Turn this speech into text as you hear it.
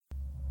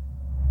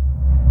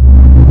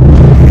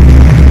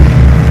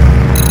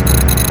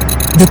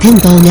The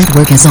Pinball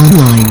Network is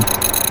online.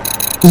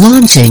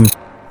 Launching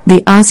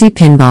the Aussie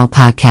Pinball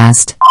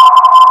Podcast.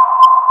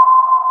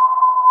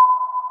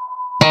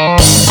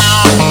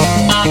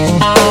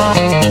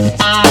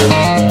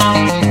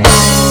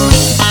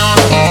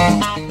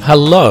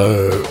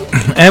 Hello,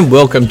 and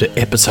welcome to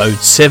episode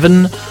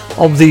 7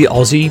 of the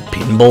Aussie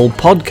Pinball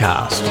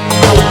Podcast.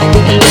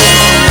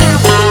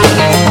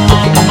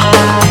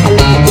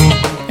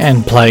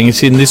 And playing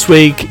us in this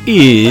week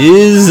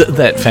is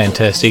that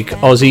fantastic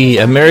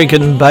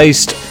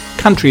Aussie-American-based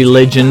country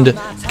legend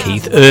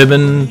Keith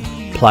Urban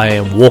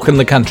playing Walkin'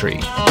 the Country.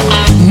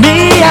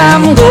 Me,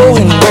 I'm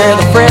going where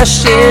the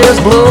fresh air's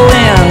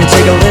blowing.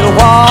 Take a little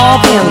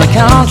walk in the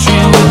country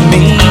with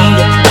me.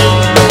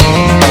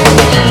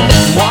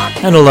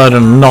 And although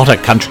I'm not a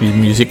country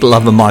music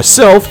lover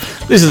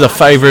myself, this is a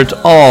favourite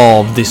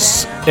of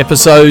this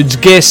episode's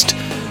guest,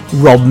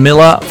 Rob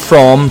Milla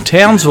from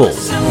Townsville.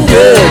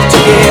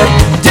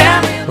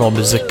 Rob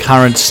is the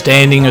current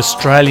standing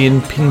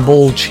Australian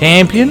pinball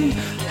champion,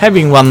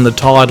 having won the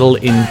title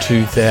in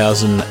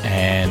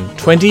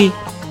 2020,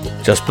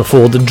 just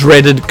before the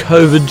dreaded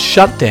COVID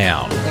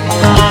shutdown.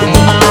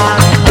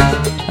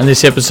 And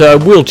this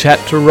episode we'll chat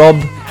to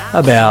Rob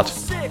about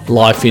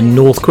life in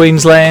North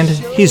Queensland,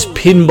 his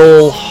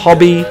pinball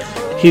hobby,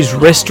 his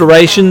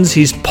restorations,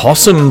 his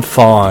possum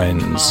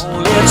finds,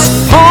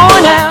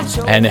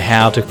 and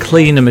how to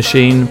clean a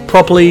machine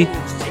properly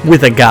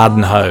with a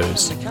garden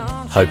hose.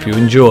 Hope you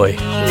enjoy.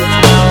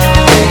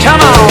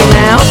 Come on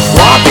now,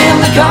 walk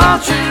in the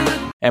country.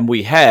 And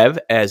we have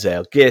as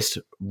our guest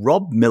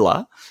Rob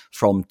Milla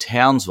from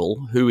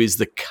Townsville, who is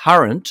the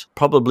current,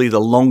 probably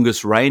the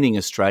longest reigning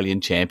Australian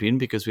champion,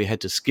 because we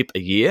had to skip a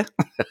year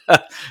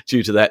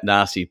due to that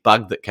nasty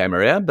bug that came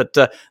around, but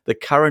the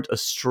current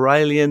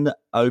Australian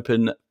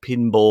Open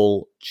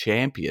pinball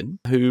champion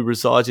who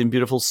resides in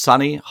beautiful,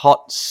 sunny,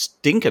 hot,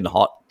 stinking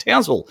hot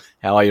Townsville.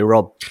 How are you,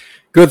 Rob?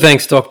 Good,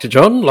 thanks, Dr.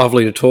 John.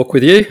 Lovely to talk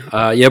with you.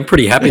 I'm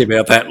pretty happy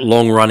about that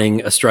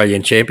long-running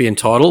Australian champion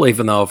title,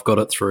 even though I've got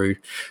it through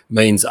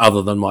means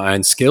other than my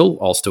own skill.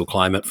 I'll still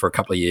claim it for a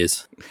couple of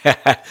years.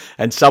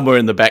 And somewhere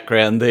in the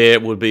background there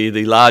would be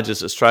the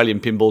largest Australian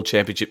Pinball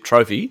Championship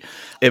trophy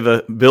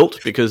ever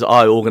built, because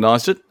I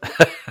organised it.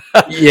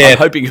 Yeah. I'm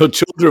hoping your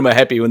children were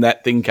happy when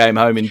that thing came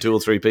home in 2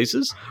 or 3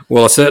 pieces.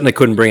 Well, I certainly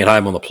couldn't bring it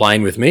home on the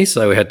plane with me,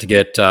 so we had to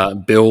get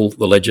Bill,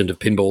 the legend of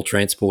pinball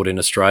transport in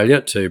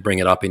Australia, to bring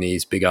it up in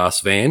his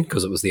big-ass van,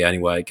 because it was the only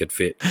way it could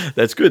fit.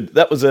 That's good.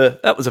 That was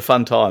a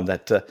fun time.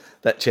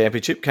 That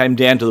championship came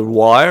down to the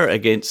wire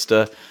against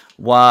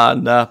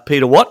one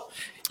Peter Watt.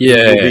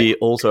 Yeah, who will be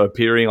also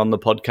appearing on the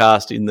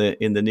podcast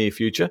in the near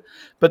future.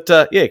 But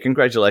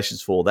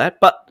congratulations for that.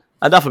 But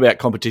enough about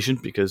competition,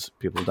 because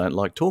people don't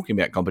like talking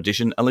about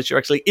competition unless you're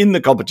actually in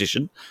the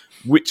competition,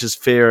 which is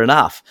fair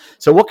enough.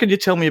 So what can you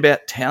tell me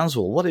about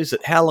Townsville? What is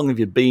it? How long have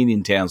you been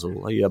in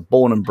Townsville? Are you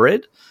born and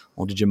bred,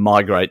 or did you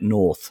migrate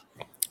north?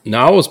 No,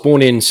 I was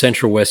born in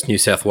central west New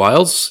South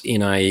Wales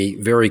in a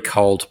very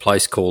cold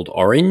place called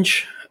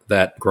Orange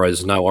that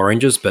grows no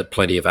oranges but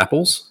plenty of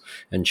apples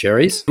and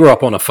cherries. Grew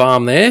up on a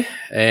farm there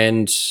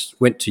and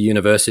went to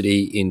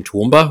university in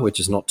Toowoomba, which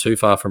is not too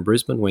far from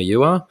Brisbane where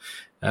you are.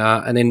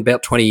 And then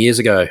about 20 years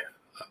ago,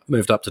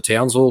 moved up to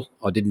Townsville.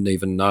 I didn't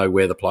even know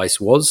where the place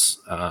was.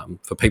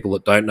 For people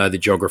that don't know the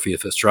geography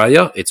of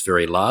Australia, it's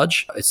very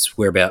large.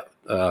 We're about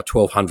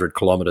 1,200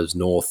 kilometres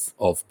north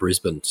of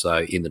Brisbane,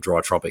 so in the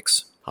dry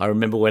tropics. I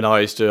remember when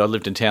I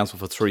lived in Townsville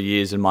for 3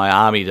 years in my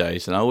army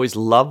days, and I always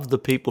loved the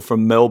people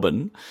from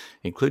Melbourne,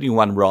 including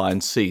one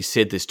Ryan C.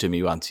 said this to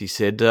me once. He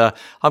said,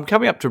 I'm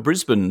coming up to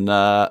Brisbane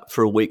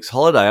for a week's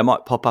holiday. I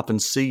might pop up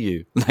and see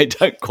you. And they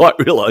don't quite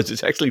realise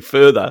it's actually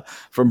further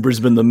from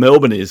Brisbane than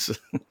Melbourne is.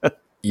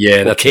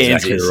 Yeah, that's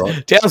Kansas. exactly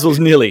right. Townsville's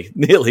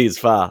nearly as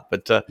far.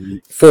 But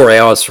 4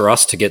 hours for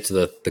us to get to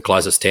the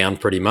closest town,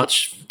 pretty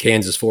much.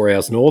 Kansas 4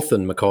 hours north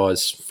and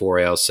Mackay's 4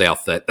 hours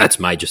south. That's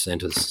major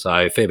centres,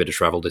 so a fair bit of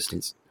travel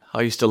distance.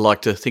 I used to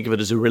like to think of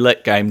it as a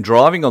roulette game,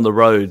 driving on the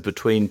road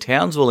between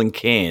Townsville and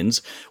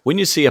Cairns. When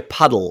you see a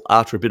puddle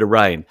after a bit of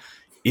rain,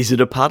 is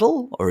it a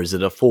puddle or is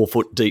it a 4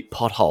 foot deep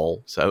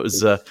pothole? So it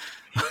was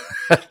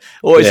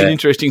always an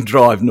interesting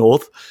drive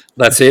north.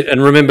 That's it.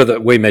 And remember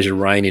that we measure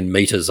rain in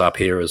metres up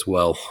here as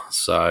well.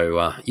 So,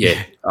 I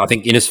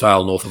think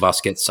Innisfail north of us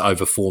gets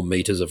over 4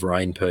 metres of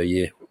rain per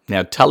year.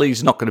 Now,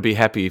 Tully's not going to be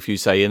happy if you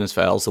say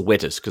Innisfail's the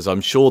wettest, because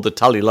I'm sure the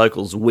Tully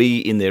locals wee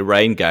in their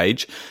rain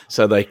gauge,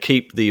 so they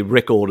keep the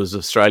record as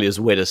Australia's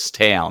wettest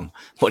town.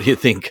 What do you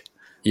think?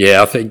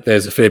 Yeah, I think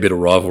there's a fair bit of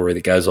rivalry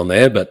that goes on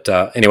there. But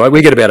anyway,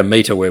 we get about a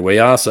metre where we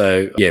are.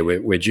 So,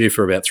 we're due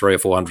for about 300 or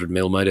 400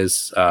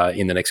 millimetres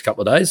in the next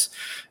couple of days.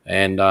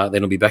 And then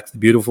it'll be back to the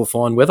beautiful,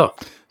 fine weather.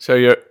 So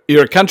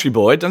you're a country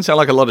boy. It doesn't sound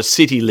like a lot of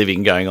city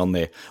living going on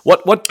there.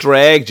 What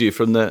dragged you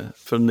from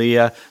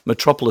the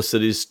metropolis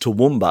that is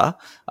Toowoomba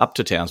up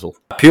to Townsville?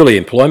 Purely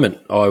employment.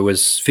 I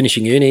was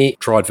finishing uni,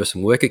 tried for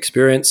some work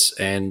experience,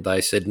 and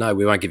they said, no,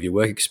 we won't give you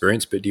work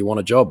experience, but do you want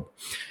a job?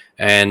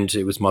 And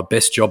it was my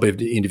best job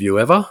interview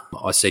ever.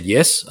 I said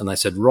yes, and they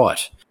said,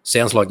 right,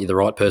 sounds like you're the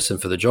right person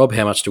for the job.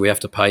 How much do we have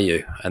to pay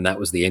you? And that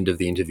was the end of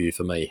the interview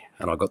for me,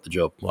 and I got the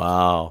job.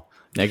 Wow.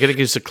 Now, going to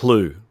give us a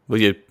clue. Were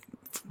you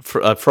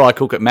a fry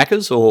cook at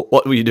Macca's, or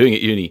what were you doing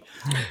at uni?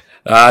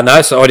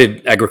 No, so I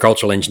did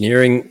agricultural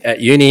engineering at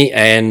uni,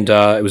 and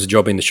it was a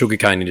job in the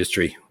sugarcane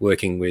industry,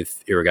 working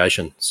with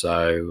irrigation.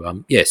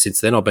 So,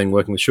 since then I've been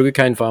working with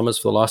sugarcane farmers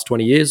for the last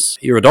 20 years.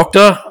 You're a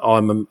doctor.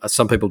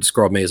 Some people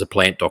describe me as a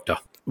plant doctor.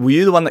 Were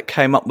you the one that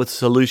came up with the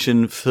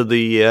solution for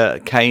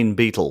the cane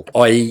beetle?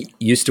 I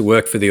used to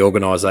work for the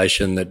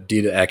organisation that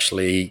did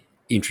actually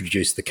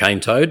introduce the cane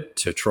toad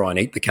to try and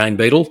eat the cane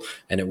beetle,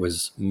 and it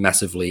was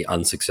massively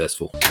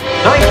unsuccessful.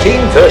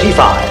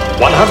 1935,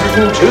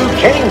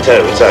 102 cane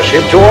toads are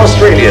shipped to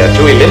Australia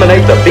to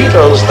eliminate the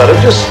beetles that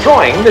are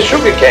destroying the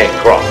sugarcane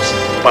crops.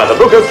 By the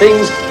look of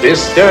things,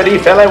 this sturdy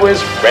fellow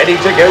is ready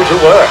to go to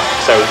work.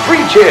 So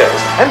 3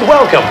 cheers and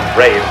welcome,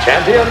 brave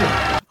champion.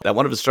 That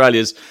one of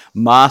Australia's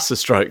master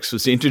strokes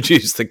was to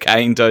introduce the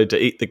cane toad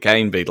to eat the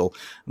cane beetle.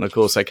 And of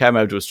course, they came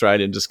over to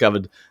Australia and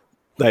discovered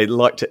they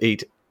like to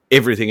eat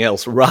everything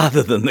else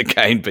rather than the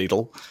cane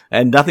beetle,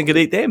 and nothing could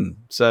eat them.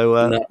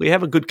 So we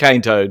have a good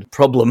cane toad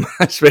problem,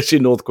 especially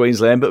in North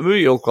Queensland, but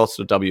maybe all across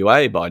to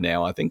WA by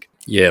now, I think.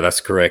 Yeah, that's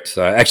correct.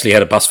 So I actually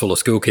had a bus full of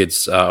school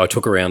kids. I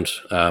took around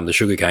the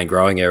sugarcane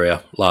growing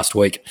area last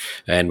week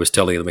and was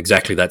telling them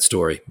exactly that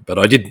story. But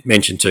I did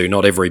mention too,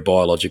 not every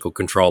biological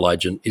control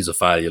agent is a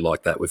failure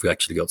like that. We've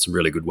actually got some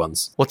really good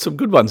ones. What's some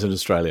good ones in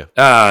Australia?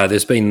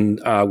 There's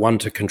been one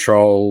to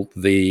control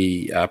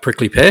the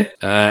prickly pear,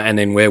 and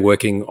then we're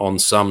working on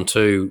some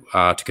too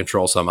to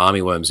control some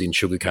armyworms in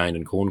sugarcane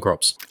and corn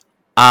crops.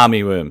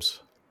 Armyworms?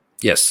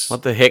 Yes.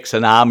 What the heck's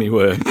an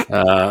armyworm?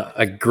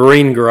 A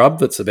green grub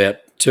that's about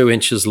 2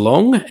 inches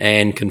long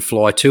and can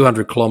fly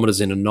 200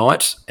 kilometres in a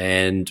night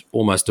and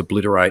almost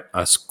obliterate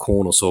a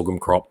corn or sorghum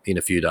crop in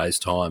a few days'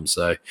 time.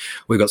 So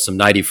we've got some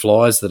native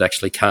flies that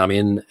actually come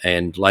in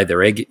and lay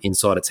their egg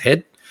inside its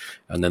head,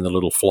 and then the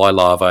little fly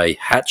larvae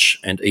hatch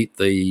and eat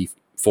the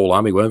fall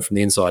armyworm from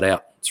the inside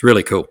out. It's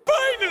really cool.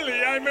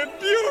 Finally, I'm a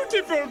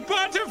beautiful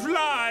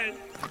butterfly!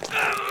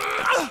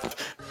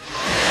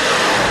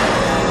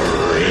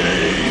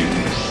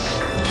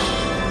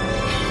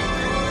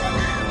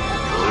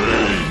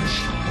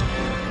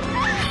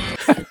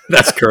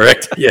 That's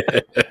correct,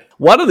 yeah.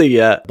 One of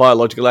the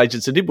biological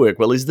agents that did work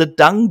well is the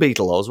dung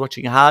beetle. I was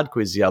watching a hard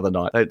quiz the other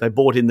night. They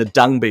brought in the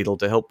dung beetle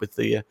to help with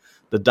the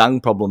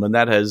dung problem, and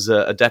that has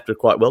adapted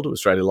quite well to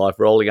Australian life,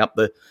 rolling up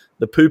the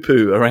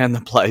poo-poo around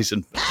the place.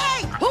 And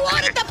Hey, who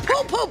ordered the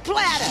poo-poo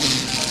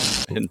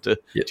platter? And do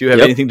you have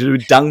anything to do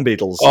with dung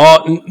beetles?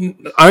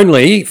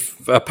 Only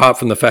apart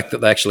from the fact that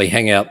they actually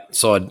hang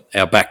outside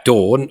our back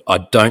door. I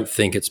don't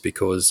think it's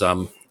because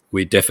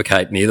we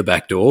defecate near the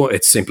back door.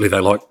 It's simply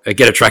they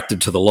get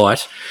attracted to the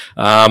light.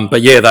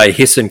 But yeah, they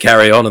hiss and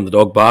carry on, and the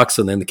dog barks,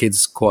 and then the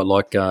kids quite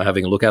like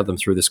having a look at them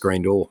through the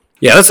screen door.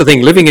 Yeah, that's the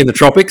thing. Living in the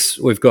tropics,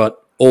 we've got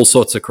all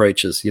sorts of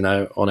creatures. You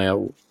know, on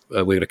our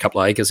we've got a couple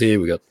of acres here.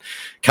 We've got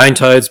cane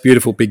toads,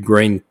 beautiful big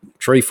green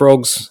tree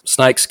frogs,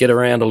 snakes get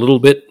around a little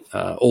bit.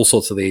 All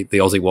sorts of the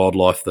Aussie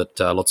wildlife that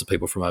lots of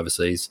people from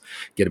overseas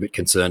get a bit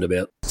concerned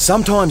about.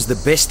 Sometimes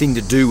the best thing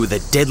to do with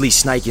a deadly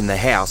snake in the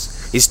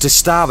house is to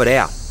starve it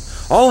out.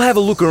 I'll have a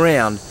look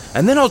around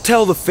and then I'll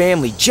tell the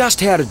family just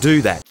how to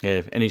do that.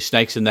 Yeah, any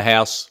snakes in the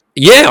house?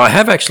 Yeah, I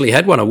have actually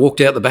had one. I walked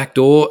out the back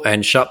door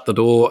and shut the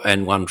door,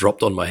 and one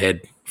dropped on my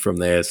head from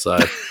there. So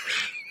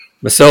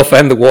myself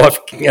and my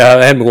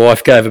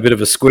wife gave a bit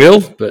of a squeal,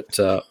 but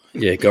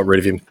got rid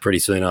of him pretty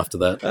soon after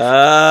that.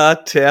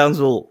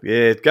 Townsville.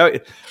 Yeah, I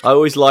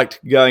always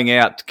liked going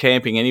out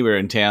camping anywhere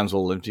in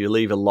Townsville. If you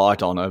leave a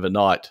light on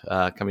overnight,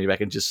 coming back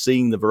and just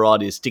seeing the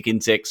variety of stick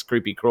insects,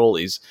 creepy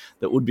crawlies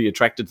that would be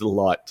attracted to the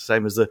light,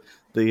 same as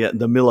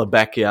the Milla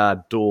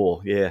backyard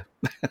door. Yeah,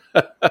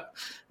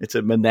 it's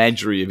a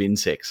menagerie of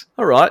insects.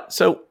 All right,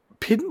 so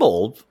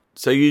pinball.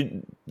 So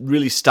you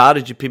really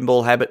started your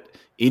pinball habit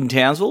in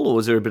Townsville, or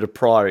was there a bit of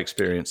prior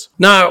experience?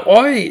 No,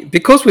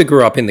 because we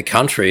grew up in the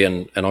country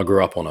and I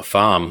grew up on a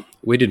farm,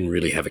 we didn't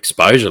really have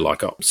exposure.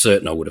 Like, I'm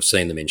certain I would have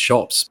seen them in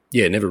shops.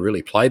 Yeah, never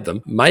really played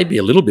them. Maybe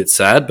a little bit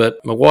sad,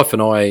 but my wife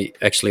and I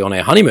actually on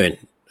our honeymoon,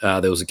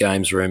 there was a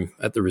games room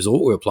at the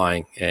resort we were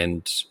playing,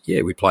 and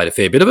yeah, we played a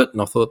fair bit of it,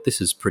 and I thought this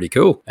is pretty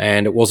cool.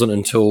 And it wasn't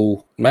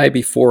until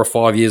maybe 4 or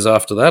 5 years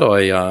after that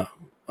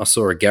I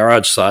saw a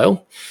garage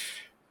sale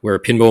where a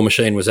pinball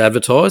machine was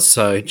advertised.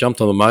 So I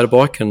jumped on a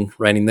motorbike and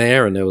ran in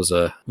there, and there was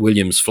a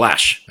Williams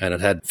Flash, and it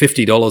had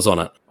 $50 on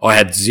it. I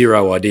had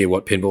zero idea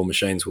what pinball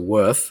machines were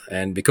worth,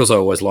 and because I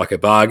always like a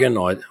bargain,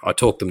 I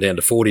talked them down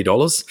to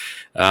 $40.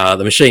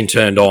 The machine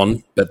turned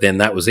on, but then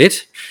that was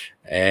it.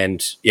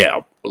 And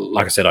yeah,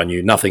 like I said, I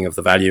knew nothing of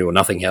the value or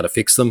nothing how to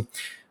fix them.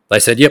 They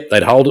said, yep,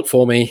 they'd hold it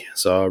for me.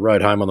 So I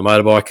rode home on the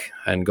motorbike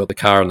and got the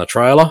car and the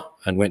trailer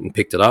and went and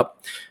picked it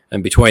up.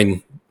 And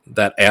between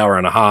that hour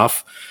and a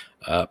half,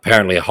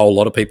 apparently a whole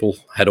lot of people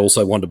had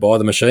also wanted to buy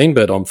the machine,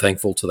 but I'm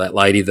thankful to that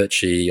lady that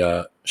she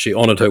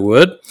honoured her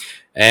word.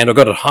 And I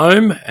got it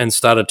home and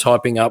started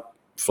typing up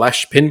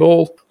Flash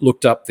Pinball,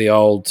 looked up the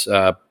old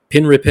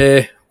pin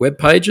repair web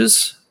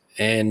pages,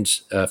 and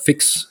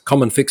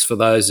common fix for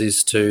those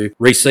is to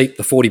reseat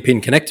the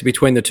 40-pin connector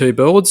between the two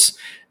boards,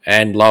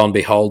 and lo and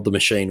behold, the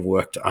machine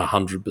worked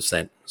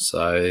 100%.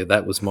 So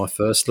that was my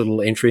first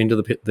little entry into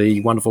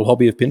the wonderful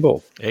hobby of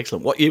pinball.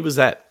 Excellent. What year was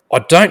that? I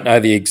don't know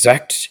the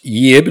exact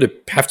year, but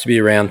it have to be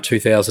around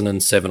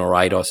 2007 or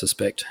 8, I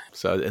suspect.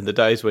 So in the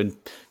days when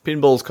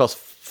pinballs cost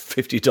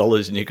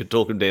 $50 and you could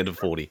talk them down to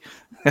 40.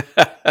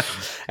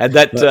 And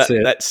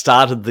that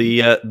started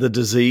the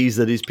disease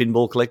that is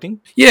pinball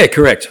collecting? Yeah,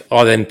 correct.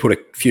 I then put a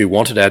few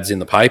wanted ads in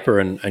the paper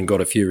and got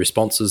a few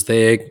responses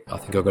there. I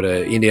think I got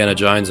a Indiana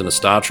Jones and a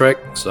Star Trek.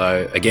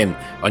 So again,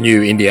 I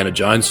knew Indiana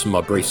Jones from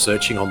my brief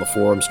searching on the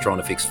forums trying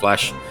to fix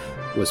Flash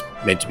was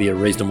meant to be a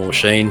reasonable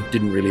machine.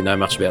 Didn't really know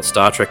much about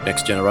Star Trek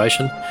Next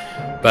Generation.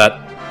 But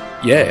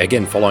yeah,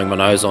 again, following my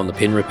nose on the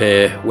pin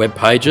repair web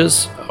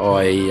pages,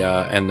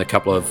 and a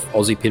couple of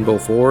Aussie pinball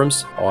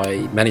forums,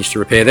 I managed to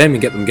repair them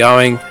and get them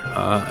going.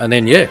 And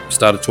then,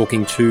 started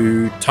talking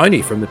to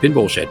Tony from the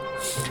Pinball Shed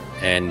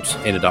and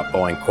ended up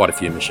buying quite a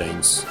few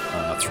machines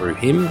through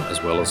him,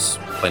 as well as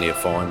plenty of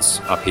finds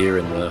up here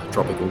in the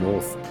tropical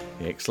north.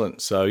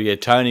 Excellent. So,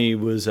 Tony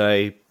was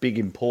a big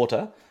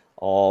importer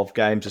of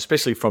games,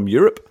 especially from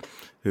Europe,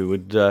 who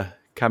would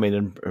come in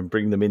and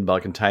bring them in by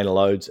container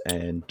loads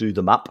and do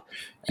them up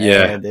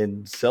and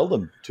then sell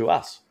them to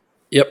us.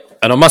 Yep.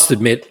 And I must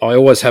admit, I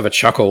always have a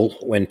chuckle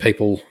when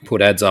people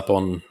put ads up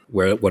on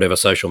whatever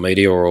social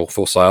media or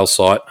for sale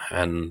site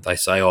and they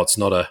say, it's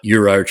not a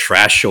Euro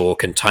trash or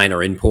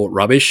container import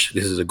rubbish.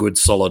 This is a good,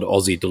 solid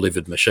Aussie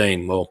delivered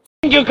machine. Well,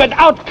 you could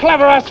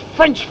out-clever us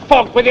French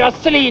folk with your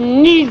silly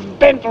knees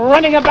bent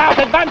running about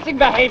advancing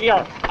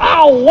behaviour.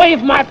 I'll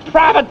wave my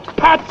private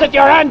parts at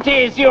your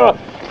aunties, you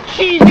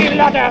cheesy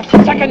lot of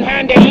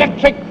second-hand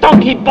electric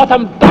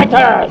donkey-bottom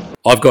biters.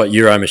 I've got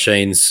Euro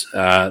machines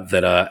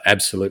that are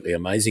absolutely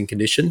amazing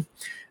condition,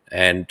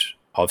 and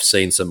I've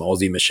seen some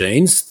Aussie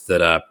machines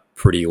that are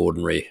pretty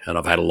ordinary, and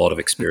I've had a lot of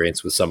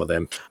experience with some of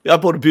them. I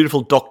bought a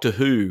beautiful Doctor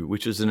Who,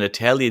 which is an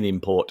Italian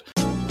import.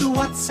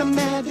 What's the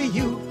matter,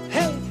 you?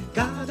 Hey,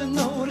 gotta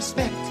no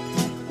respect.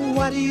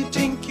 What do you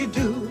think you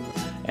do?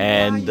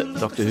 And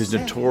Doctor Who's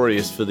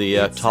notorious for the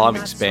time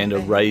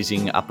expander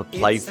raising up a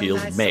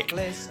playfield mech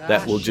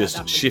that will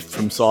just shift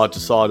from side to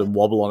side and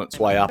wobble on its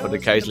way up and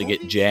occasionally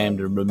get jammed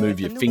and remove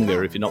your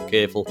finger if you're not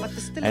careful.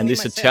 And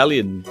this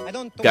Italian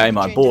game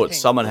I bought,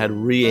 someone had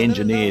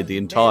re-engineered the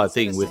entire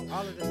thing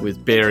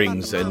with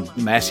bearings and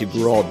massive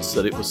rods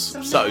that it was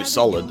so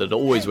solid that it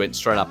always went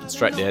straight up and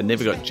straight down,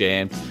 never got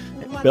jammed.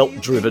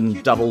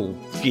 Belt-driven,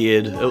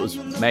 double-geared. It was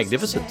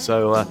magnificent.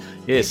 So,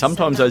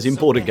 sometimes those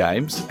imported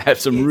games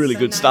have some really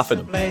good stuff in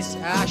them.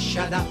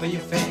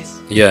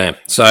 Yeah.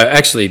 So,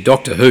 actually,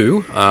 Doctor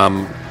Who,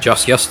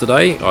 just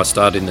yesterday, I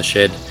started in the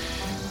shed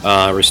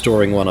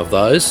restoring one of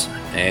those,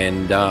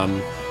 and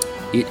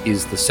it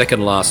is the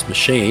second last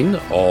machine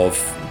of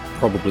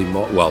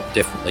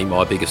definitely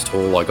my biggest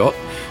haul I got.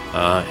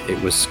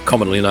 It was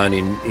commonly known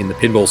in the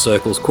pinball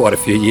circles quite a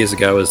few years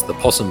ago as the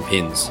possum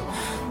pins.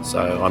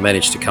 So I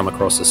managed to come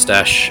across a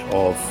stash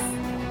of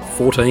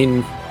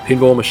 14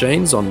 pinball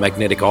machines on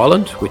Magnetic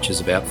Island, which is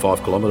about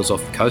 5 kilometres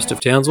off the coast of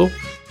Townsville.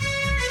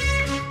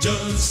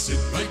 Just sit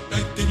right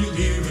back and you'll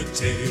hear a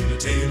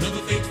tale of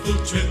a fateful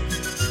trip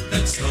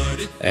that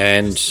started.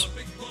 And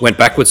went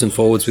backwards and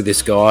forwards with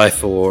this guy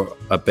for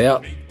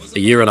about a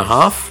year and a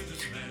half,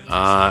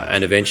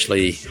 and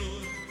eventually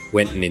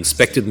went and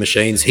inspected the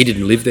machines. He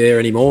didn't live there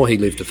anymore. He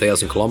lived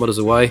 1,000 kilometres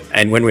away.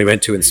 And when we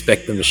went to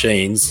inspect the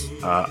machines,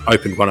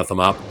 opened one of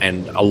them up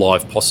and a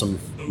live possum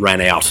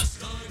ran out.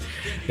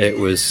 It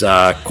was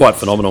quite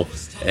phenomenal.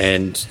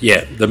 And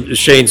the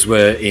machines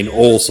were in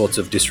all sorts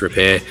of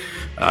disrepair.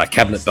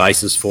 Cabinet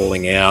bases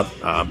falling out.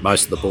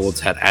 Most of the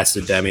boards had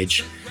acid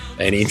damage.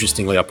 And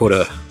interestingly, I put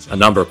a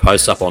number of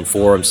posts up on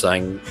forums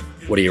saying,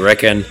 what do you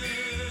reckon?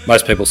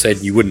 Most people said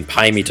you wouldn't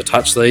pay me to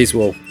touch these.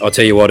 Well, I'll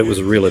tell you what, it was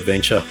a real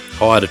adventure.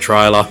 Hired a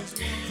trailer,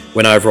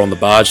 went over on the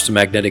barge to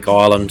Magnetic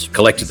Island,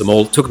 collected them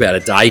all. It took about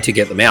a day to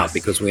get them out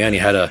because we only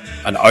had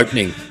an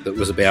opening that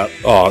was about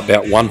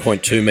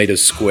 1.2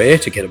 metres square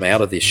to get them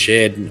out of this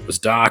shed. And it was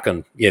dark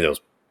and, there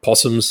was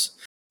possums.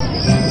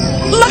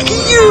 Lucky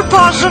you,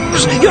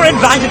 possums! You're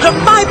invited to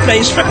my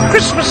place for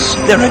Christmas.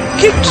 There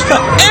are gifts for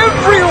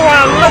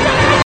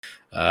everyone!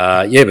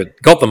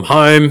 But got them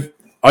home.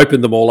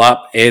 Opened them all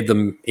up, aired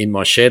them in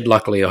my shed.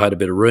 Luckily, I had a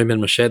bit of room in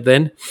my shed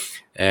then.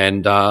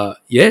 And,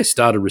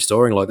 started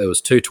restoring. Like there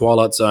was 2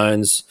 Twilight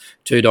Zones,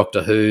 2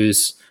 Doctor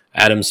Who's,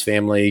 Addams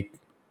Family,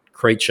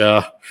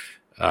 Creature,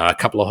 a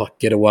couple of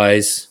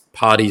Getaways,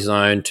 Party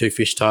Zone, 2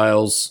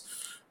 Fishtails,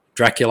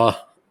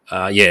 Dracula.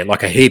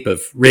 Like a heap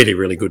of really,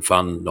 really good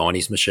fun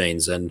 90s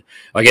machines. And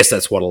I guess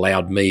that's what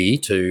allowed me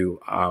to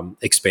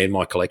expand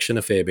my collection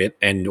a fair bit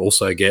and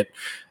also get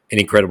an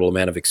incredible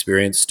amount of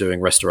experience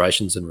doing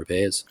restorations and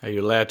repairs. Are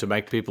you allowed to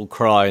make people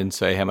cry and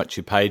say how much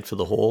you paid for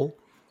the haul?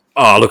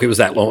 Oh, look, it was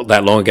that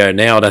long ago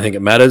now. I don't think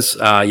it matters.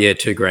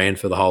 $2,000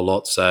 for the whole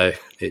lot. So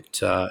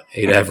it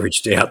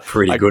averaged out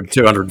pretty good,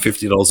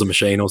 $250 a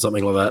machine or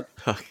something like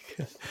that.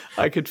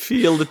 I could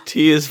feel the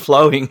tears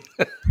flowing.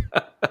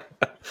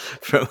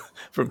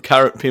 from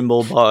current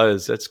pinball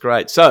buyers. That's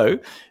great. So,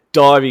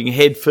 diving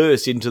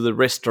headfirst into the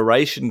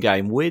restoration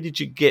game, where did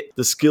you get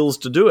the skills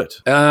to do it?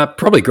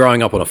 Probably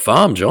growing up on a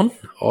farm, John.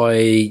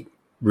 I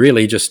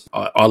really just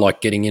I like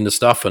getting into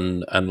stuff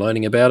and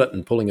learning about it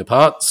and pulling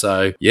apart.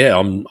 So yeah,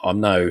 I'm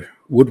no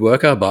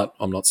woodworker, but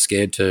I'm not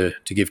scared to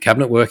give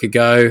cabinet work a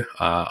go.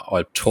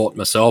 I taught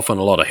myself and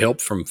a lot of help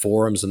from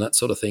forums and that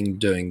sort of thing,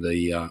 doing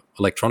the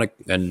electronic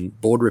and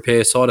board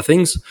repair side of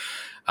things.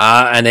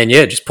 And then,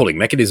 yeah, just pulling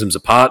mechanisms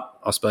apart.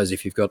 I suppose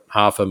if you've got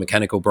half a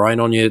mechanical brain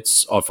on you,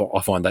 I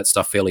find that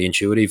stuff fairly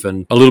intuitive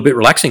and a little bit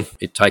relaxing.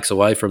 It takes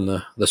away from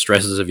the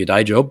stresses of your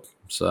day job.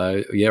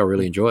 So, yeah, I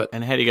really enjoy it.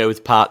 And how do you go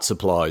with part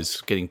supplies,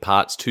 getting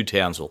parts to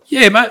Townsville?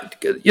 Yeah, mate,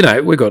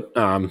 we've got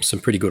some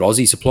pretty good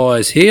Aussie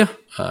suppliers here,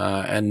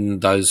 and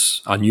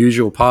those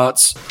unusual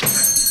parts.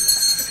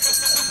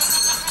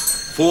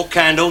 4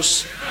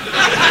 candles.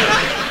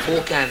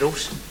 4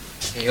 candles.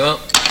 Here you are.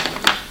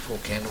 4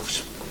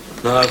 candles.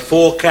 No,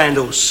 4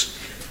 candles.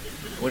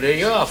 Well, there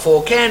you are,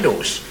 4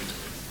 candles.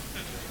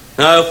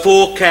 No,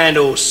 4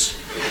 candles.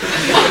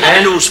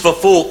 Handles for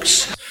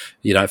forks.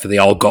 For the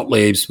old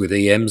Gottliebs with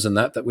EMs and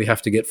that we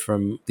have to get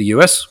from the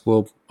US.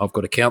 Well, I've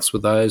got accounts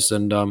with those,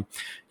 and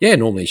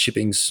normally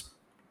shipping's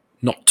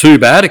not too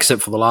bad,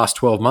 except for the last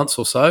 12 months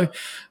or so.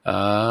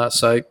 I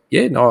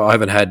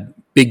haven't had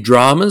big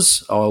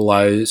dramas,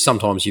 although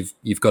sometimes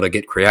you've got to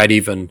get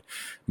creative and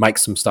make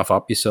some stuff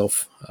up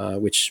yourself,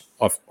 which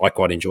I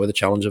quite enjoy the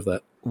challenge of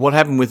that. What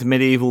happened with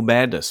Medieval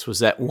Madness? Was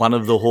that one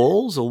of the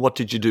halls, or what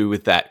did you do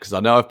with that? Because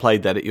I know I've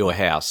played that at your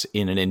house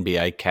in an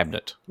NBA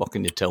cabinet. What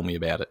can you tell me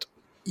about it?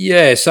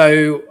 Yeah,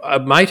 so a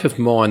mate of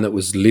mine that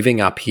was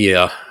living up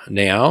here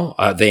now,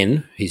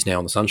 then, he's now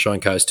on the Sunshine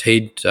Coast,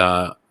 he'd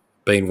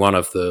been one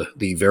of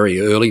the very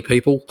early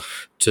people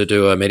to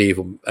do a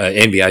medieval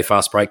NBA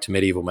fast break to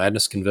Medieval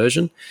Madness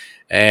conversion.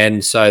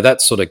 And so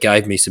that sort of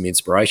gave me some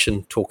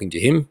inspiration talking to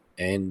him,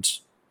 and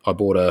I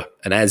bought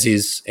an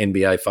as-is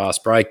NBA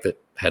fast break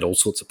that had all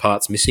sorts of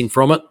parts missing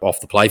from it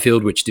off the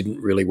playfield, which didn't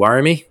really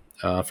worry me,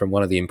 from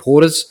one of the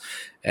importers,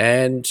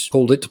 and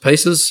pulled it to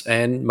pieces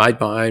and made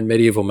my own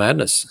Medieval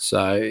Madness.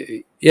 So,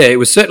 yeah, it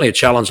was certainly a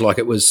challenge. Like,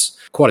 it was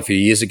quite a few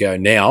years ago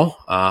now.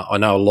 I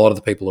know a lot of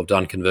the people who've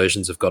done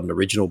conversions have got an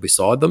original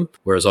beside them,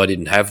 whereas I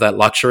didn't have that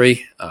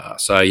luxury. I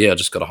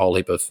just got a whole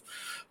heap of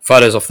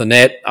photos off the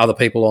net, other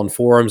people on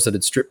forums that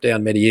had stripped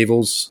down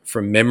medievals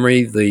from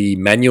memory. The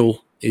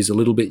manual is a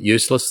little bit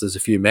useless. There's a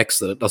few mechs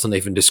that it doesn't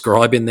even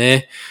describe in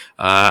there.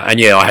 I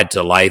had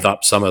to lathe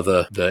up some of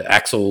the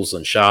axles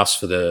and shafts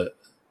for the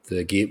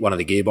one of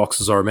the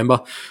gearboxes, I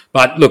remember.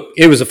 But look,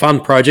 it was a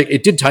fun project.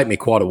 It did take me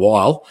quite a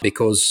while,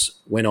 because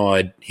when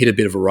I'd hit a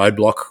bit of a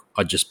roadblock,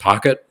 I'd just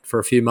park it for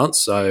a few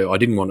months. So I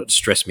didn't want it to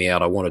stress me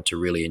out. I wanted to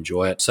really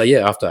enjoy it. So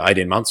yeah, after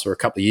 18 months or a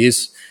couple of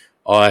years,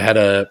 I had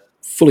a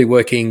fully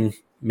working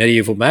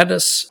Medieval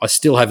Madness. I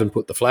still haven't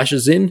put the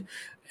flashes in,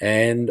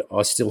 and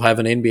I still have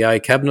an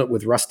NBA cabinet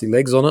with rusty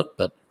legs on it.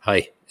 But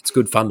hey, it's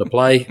good fun to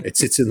play. It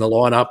sits in the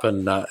lineup,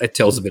 and it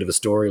tells a bit of a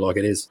story like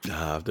it is.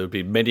 There'll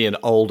be many an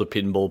older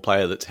pinball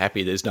player that's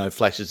happy there's no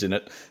flashes in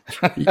it.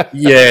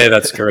 Yeah,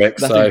 that's correct.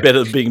 Nothing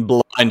better than being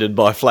blinded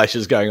by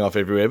flashes going off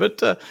everywhere.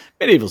 But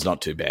Medieval's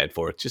not too bad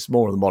for it. Just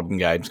more of the modern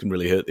games can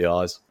really hurt the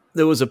eyes.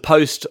 There was a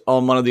post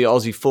on one of the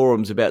Aussie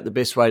forums about the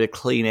best way to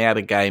clean out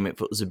a game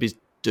if it was a bit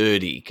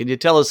dirty. Can you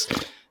tell us,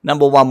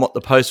 number one, what the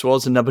post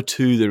was, and number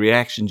two, the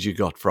reactions you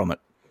got from it?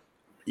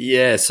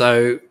 Yeah,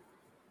 so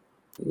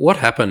what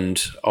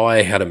happened,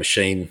 I had a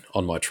machine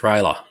on my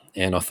trailer,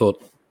 and I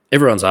thought,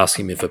 everyone's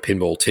asking me for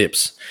pinball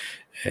tips.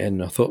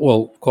 And I thought,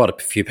 well, quite a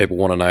few people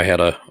want to know how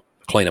to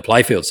clean a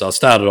playfield. So I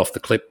started off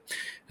the clip,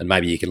 and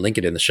maybe you can link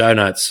it in the show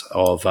notes,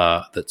 of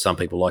that some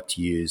people like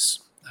to use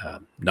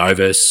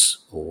Novus,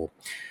 or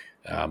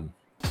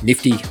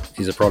Nifty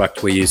is a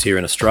product we use here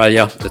in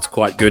Australia that's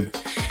quite good.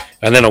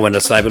 And then I went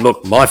to say, but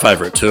look, my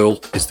favourite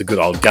tool is the good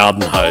old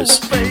garden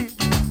hose.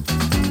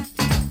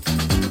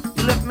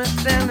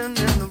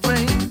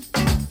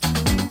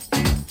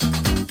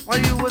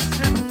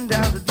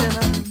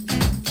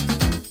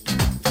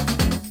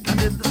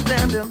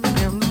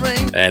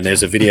 And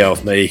there's a video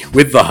of me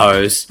with the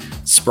hose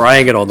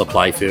spraying it on the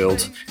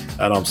playfield,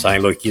 and I'm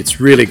saying, look, it's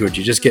really good.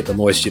 You just get the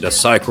moisture to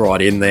soak right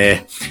in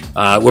there.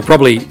 We'll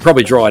probably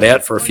dry it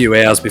out for a few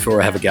hours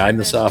before I have a game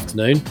this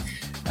afternoon.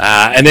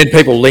 And then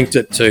people linked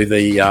it to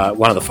the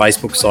one of the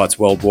Facebook sites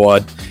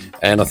worldwide.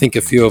 And I think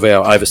a few of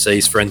our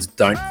overseas friends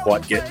don't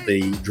quite get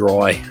the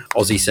dry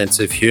Aussie sense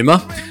of humour,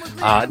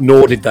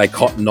 nor did they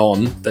cotton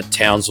on that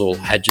Townsville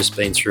had just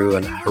been through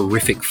a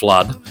horrific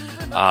flood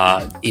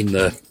in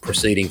the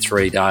preceding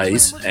 3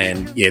 days.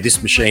 And yeah,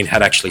 this machine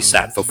had actually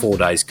sat for 4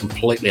 days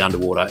completely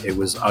underwater. It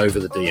was over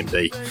the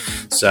DMD.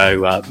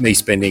 So me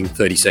spending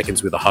 30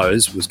 seconds with a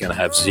hose was going to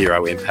have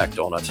zero impact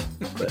on it.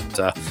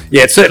 But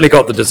yeah, it certainly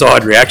got the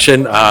desired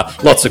reaction.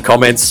 Lots of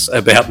comments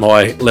about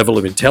my level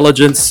of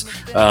intelligence,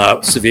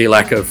 severe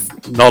lack of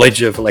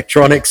knowledge of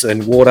electronics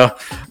and water.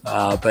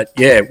 But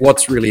yeah,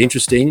 what's really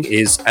interesting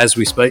is as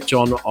we speak,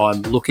 John,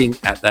 I'm looking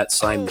at that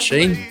same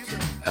machine.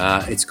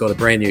 It's got a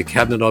brand new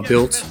cabinet I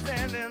built.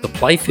 The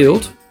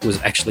playfield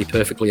was actually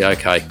perfectly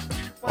okay.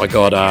 I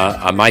got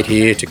a mate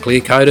here to clear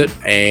coat it,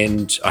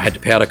 and I had to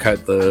powder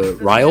coat the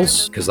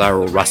rails because they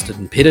were all rusted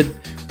and pitted.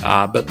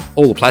 But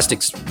all the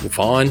plastics were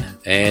fine,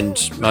 and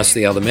most of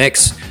the other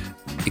mechs,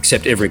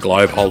 except every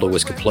globe holder,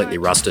 was completely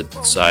rusted.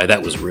 So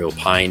that was a real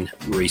pain,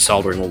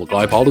 resoldering all the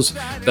globe holders.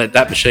 But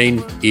that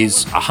machine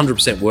is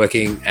 100%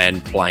 working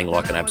and playing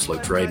like an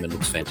absolute dream and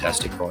looks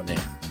fantastic right now.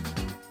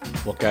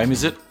 What game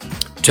is it?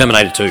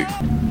 Terminator 2.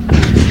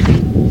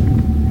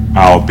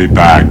 I'll be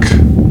back.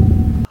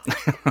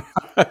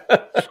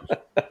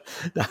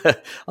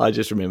 I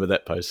just remember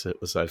that post. It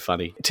was so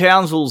funny.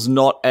 Townsville's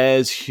not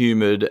as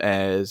humid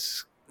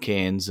as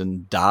Cairns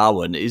and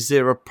Darwin. Is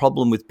there a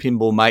problem with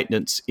pinball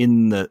maintenance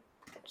in the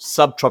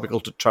subtropical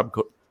to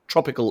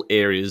tropical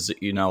areas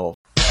that you know of?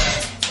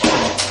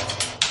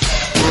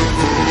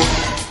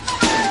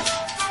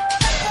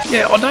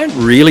 Yeah, I don't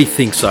really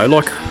think so.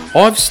 Like,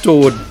 I've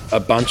stored a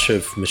bunch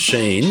of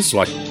machines,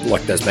 like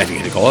those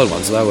Magnetic Island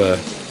ones. They were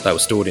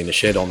stored in a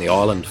shed on the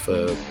island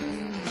for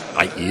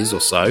 8 years or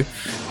so,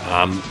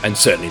 and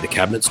certainly the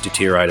cabinets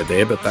deteriorated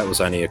there, but that was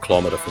only a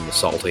kilometre from the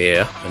salt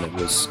air, and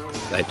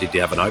they did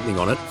have an opening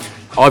on it.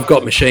 I've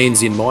got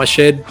machines in my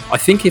shed. I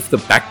think if the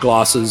back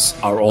glasses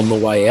are on the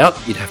way out,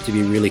 you'd have to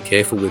be really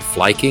careful with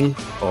flaking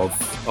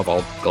of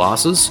old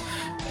glasses,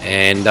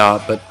 and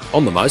but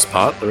on the most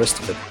part, the rest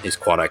of it is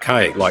quite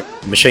okay. Like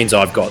machines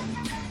I've got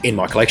in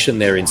my collection,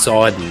 they're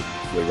inside, and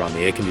we run the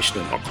air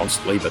conditioner, not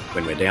constantly, but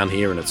when we're down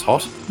here and it's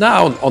hot.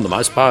 No, on the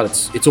most part,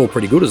 it's all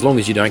pretty good as long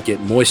as you don't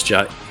get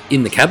moisture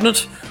in the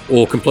cabinet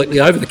or completely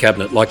over the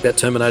cabinet like that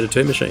Terminator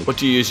 2 machine. What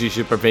do you use as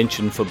your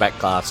prevention for back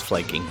glass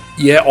flaking?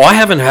 Yeah, I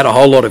haven't had a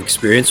whole lot of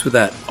experience with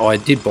that. I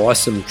did buy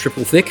some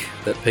triple thick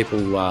that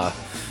people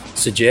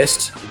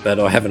suggest, but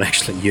I haven't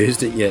actually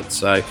used it yet.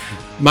 So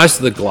most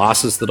of the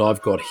glasses that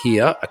I've got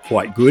here are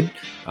quite good.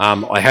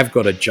 I have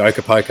got a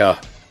Joker Poker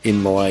in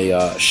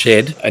my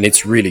shed, and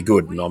it's really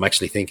good, and I'm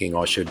actually thinking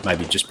I should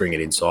maybe just bring it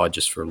inside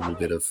just for a little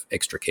bit of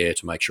extra care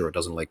to make sure it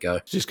doesn't let go.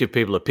 Just give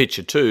people a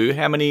picture too.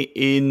 How many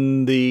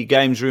in the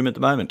games room at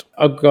the moment?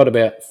 I've got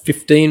about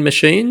 15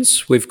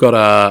 machines. We've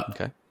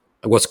got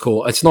what's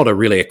called, it's not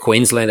really a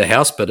Queenslander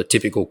house, but a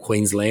typical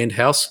Queensland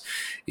house,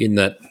 in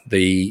that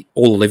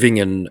all the living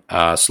and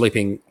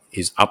sleeping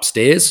is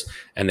upstairs,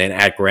 and then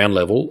at ground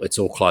level it's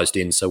all closed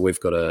in. So we've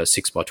got a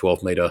 6 by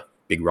 12 metre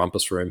big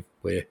rumpus room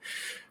where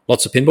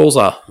lots of pinballs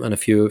are, and a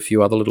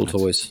few other little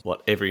toys.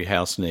 What every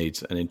house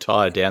needs, an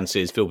entire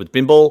downstairs filled with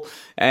pinball,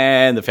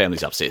 and the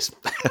family's upstairs.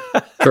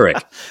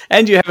 Correct.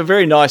 And you have a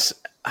very nice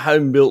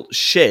home-built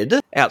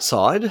shed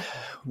outside,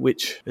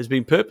 which has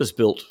been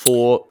purpose-built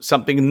for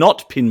something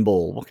not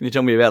pinball. What can you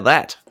tell me about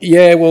that?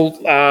 Yeah, well,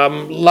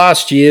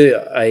 last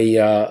year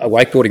a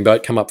wakeboarding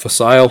boat came up for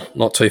sale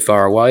not too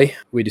far away.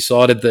 We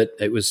decided that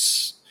it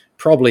was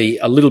probably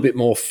a little bit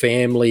more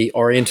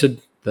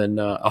family-oriented than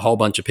a whole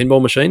bunch of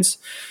pinball machines.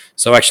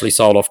 So I actually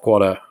sold off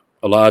quite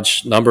a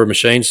large number of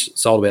machines,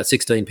 sold about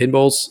 16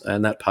 pinballs,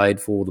 and that paid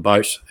for the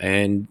boat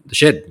and the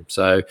shed.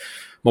 So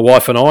my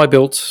wife and I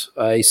built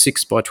a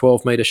 6 by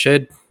 12 metre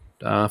shed,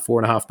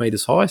 4.5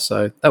 metres high.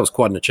 So that was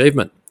quite an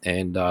achievement.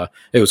 And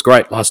it was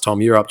great. Last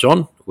time you were up,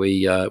 John,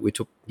 we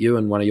took you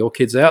and one of your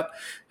kids out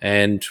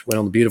and went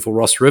on the beautiful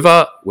Ross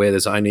River, where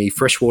there's only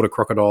freshwater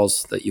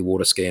crocodiles that you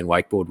water ski and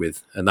wakeboard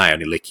with, and they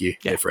only lick you.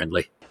 Yeah. They're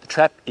friendly. The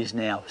trap is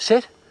now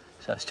set.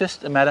 So it's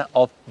just a matter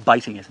of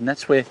baiting it, and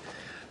that's where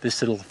this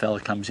little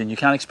fella comes in. You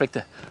can't expect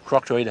a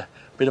croc to eat a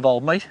bit of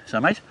old meat. So,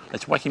 mate,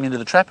 let's whack him into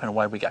the trap and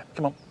away we go.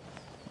 Come on.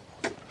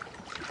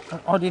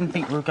 I didn't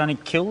think we were going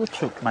to kill the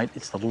chook. Mate,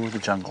 it's the law of the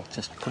jungle.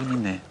 Just put him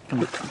in there. Come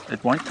on.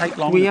 It won't take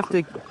long. We have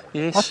to...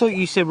 Yes. I thought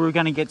you said we were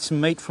going to get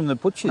some meat from the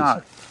butchers.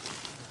 No.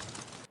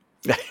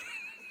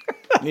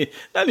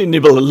 Only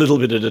nibble a little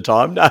bit at a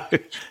time.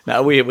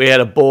 No, we had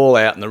a ball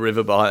out in the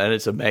river behind, and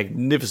it's a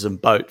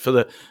magnificent boat for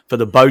the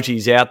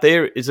boaties out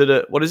there. Is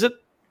it what is it?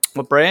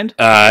 What brand?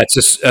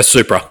 It's a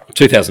Supra,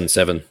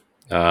 2007.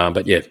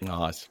 But yeah,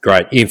 nice,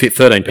 great. You can fit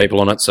 13 people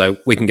on it, so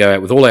we can go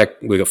out with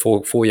we've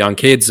got four young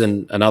kids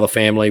and another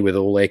family with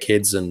all their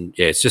kids, and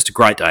yeah, it's just a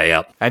great day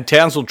out. And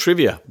Townsville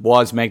trivia: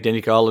 why is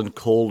Magnetic Island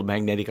called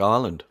Magnetic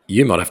Island?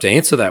 You might have to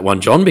answer that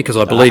one, John, because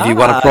I believe you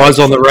won a prize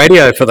on the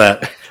radio for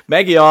that.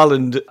 Maggie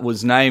Island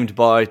was named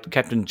by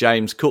Captain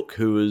James Cook,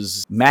 who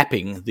was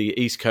mapping the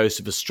east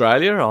coast of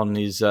Australia on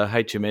his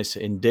HMS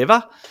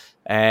Endeavour.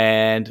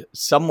 And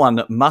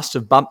someone must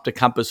have bumped a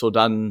compass or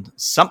done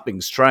something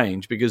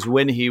strange, because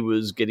when he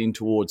was getting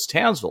towards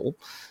Townsville,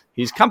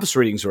 his compass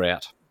readings were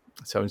out.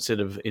 So instead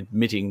of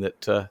admitting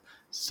that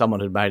someone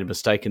had made a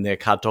mistake in their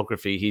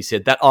cartography, he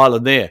said, that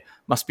island there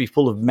must be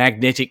full of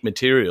magnetic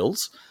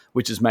materials,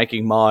 which is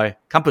making my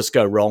compass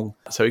go wrong.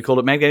 So he called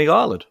it Magnetic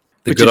Island.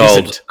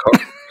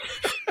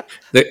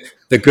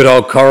 The good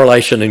old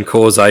correlation and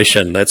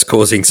causation that's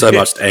causing so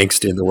much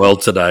angst in the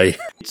world today.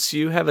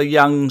 You have a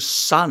young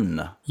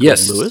son,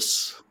 yes,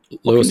 Lewis.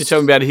 What can you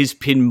tell me about his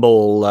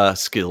pinball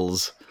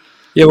skills?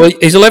 Yeah, well,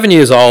 he's 11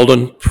 years old,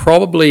 and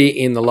probably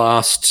in the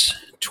last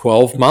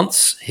 12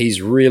 months,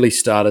 he's really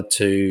started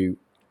to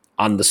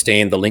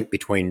understand the link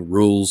between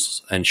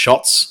rules and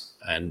shots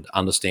and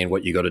understand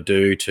what you got to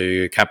do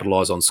to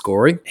capitalize on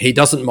scoring. He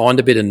doesn't mind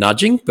a bit of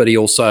nudging, but he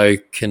also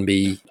can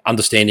be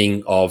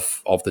understanding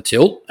of the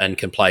tilt and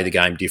can play the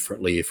game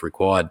differently if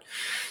required.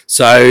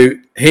 So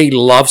he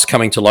loves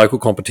coming to local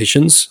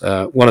competitions.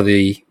 One of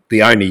the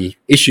only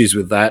issues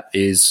with that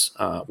is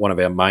one of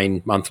our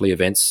main monthly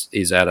events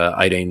is at a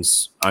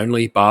 18s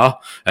only bar,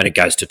 and it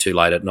goes to too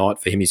late at night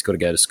for him. He's got to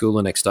go to school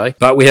the next day.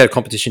 But we had a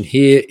competition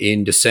here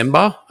in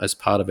December as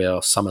part of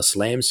our Summer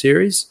Slam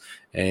series.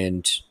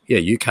 And yeah,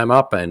 you came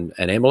up and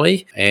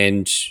Emily,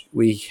 and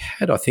we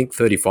had, I think,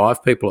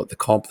 35 people at the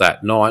comp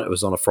that night. It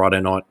was on a Friday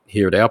night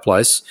here at our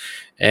place.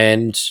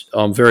 And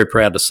I'm very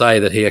proud to say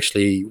that he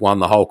actually won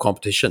the whole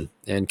competition.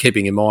 And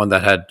keeping in mind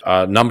that had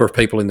a number of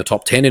people in the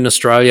top 10 in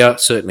Australia,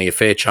 certainly a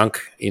fair chunk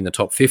in the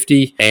top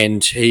 50,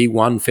 and he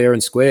won fair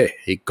and square.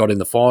 He got in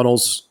the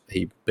finals.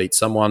 He beat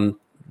someone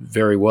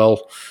very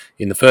well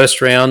in the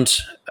first round.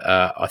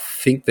 I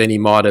think then he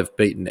might have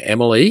beaten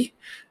Emily,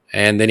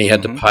 and then he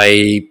had to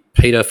pay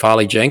Peter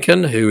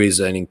Farley-Jenkin, who is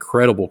an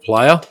incredible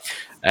player.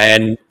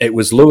 And it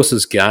was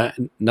Lewis's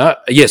game.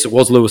 It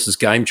was Lewis's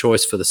game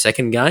choice for the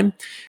second game.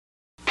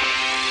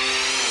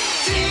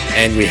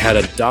 And we had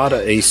a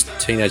Data East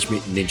Teenage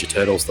Mutant Ninja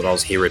Turtles that I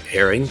was here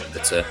repairing.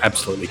 It's an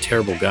absolutely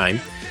terrible game.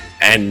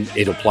 And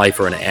it'll play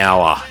for an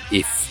hour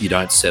if you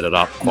don't set it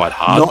up quite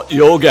hard. Not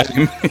your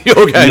game.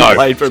 Your game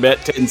played for about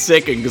 10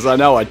 seconds because I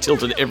know I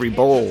tilted every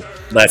ball.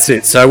 That's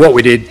it. So what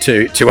we did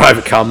to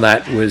overcome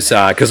that was,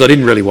 because I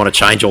didn't really want to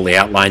change all the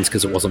outlanes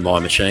because it wasn't my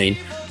machine,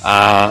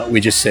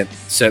 we just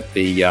set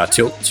the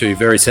tilt to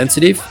very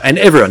sensitive. And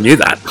everyone knew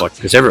that,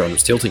 because everyone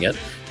was tilting it.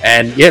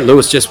 And yeah,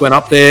 Lewis just went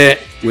up there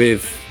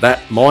with that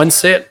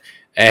mindset,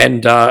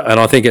 and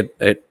I think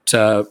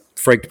it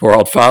freaked poor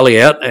old Farley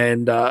out,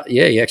 and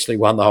he actually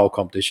won the whole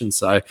competition.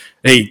 So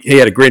he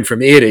had a grin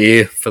from ear to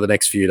ear for the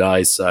next few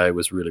days. So it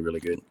was really, really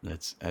good.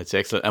 That's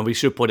excellent. And we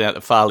should point out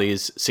that Farley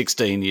is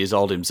 16 years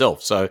old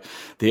himself. So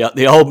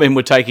the old men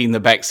were taking the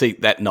back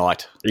seat that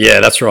night.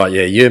 Yeah, that's right.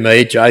 Yeah, you,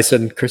 me,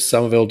 Jason, Chris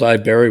Somerville,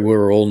 Dave Berry, we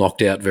were all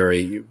knocked out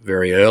very,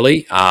 very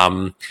early.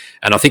 And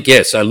I think,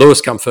 so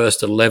Lewis come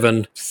first at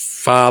 11,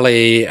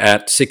 Farley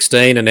at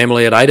 16, and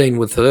Emily at 18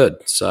 with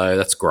third. So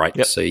that's great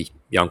to see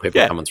young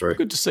people coming through.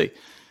 Good to see.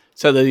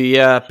 So the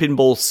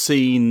pinball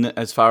scene,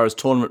 as far as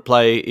tournament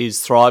play,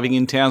 is thriving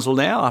in Townsville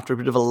now after a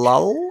bit of a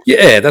lull.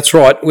 Yeah, that's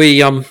right.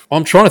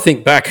 I'm trying to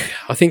think back.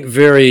 I think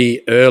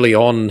very early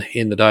on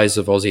in the days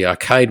of Aussie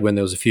Arcade, when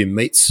there was a few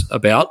meets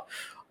about,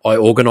 I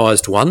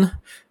organised one,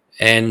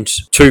 and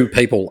two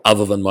people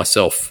other than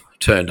myself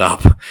turned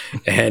up.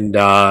 And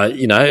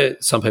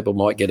some people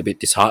might get a bit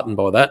disheartened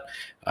by that.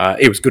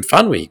 It was good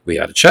fun. We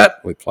had a chat.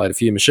 We played a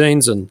few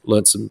machines and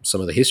learnt some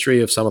of the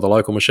history of some of the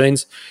local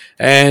machines.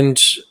 And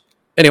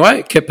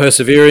anyway, kept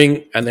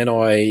persevering, and then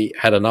I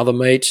had another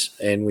meet,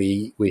 and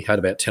we had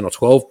about 10 or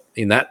 12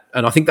 in that.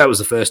 And I think that was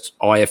the first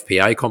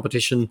IFPA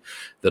competition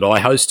that I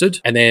hosted.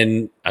 And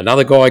then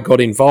another guy got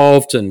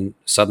involved, and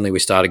suddenly we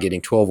started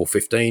getting 12 or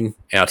 15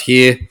 out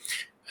here.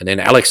 And then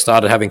Alex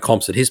started having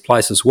comps at his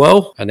place as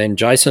well. And then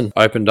Jason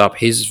opened up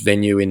his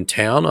venue in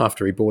town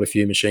after he bought a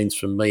few machines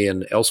from me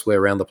and elsewhere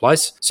around the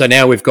place. So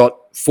now we've got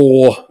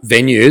 4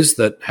 venues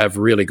that have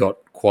really got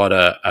quite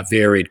a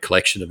varied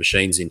collection of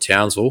machines in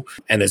Townsville,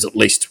 and there's at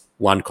least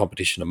one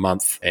competition a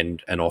month,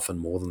 and often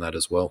more than that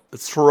as well. A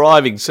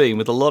thriving scene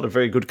with a lot of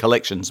very good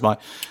collections.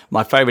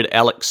 My favourite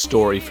Alex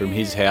story from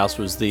his house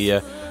was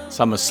the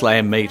Summer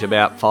Slam meet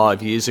about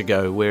 5 years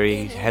ago, where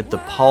he had the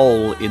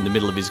pole in the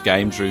middle of his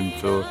games room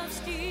for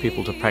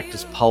people to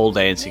practice pole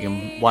dancing,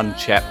 and one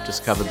chap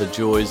discovered the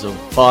joys of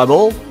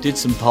fireball, did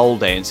some pole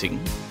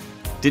dancing,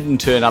 didn't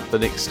turn up the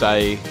next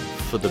day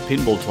for the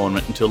pinball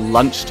tournament until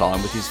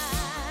lunchtime with his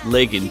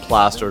leg in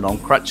plaster and on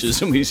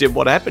crutches. And we said,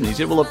 what happened? He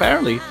said, well,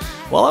 apparently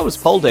while I was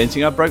pole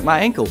dancing I broke my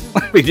ankle.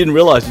 We didn't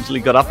realise until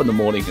he got up in the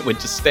morning and went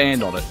to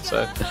stand on it.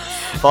 So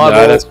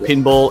fireball,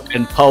 pinball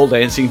and pole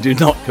dancing do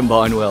not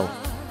combine well.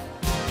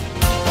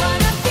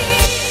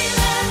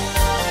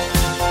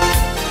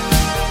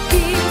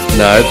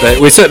 No,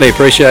 but we certainly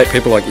appreciate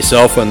people like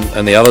yourself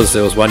and the others.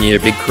 There was one year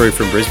a big crew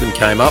from Brisbane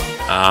came up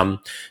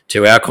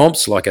to our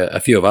comps. Like a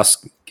few of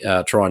us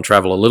try and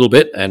travel a little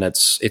bit, and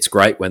it's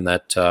great when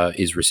that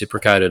is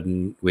reciprocated,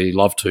 and we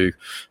love to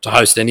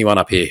host anyone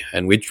up here.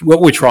 And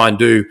what we try and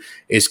do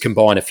is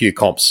combine a few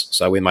comps,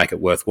 so we make it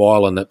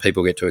worthwhile and that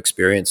people get to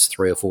experience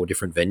 3 or 4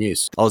 different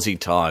venues. Aussie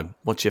time.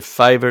 What's your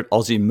favourite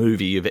Aussie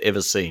movie you've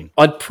ever seen?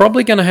 I'm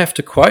probably going to have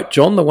to quote,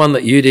 John, the one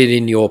that you did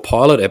in your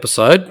pilot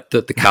episode,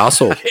 The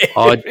Castle.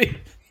 I'm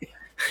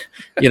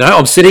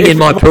sitting in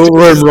my pool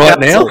room right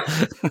now.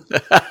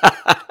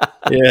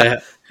 Yeah.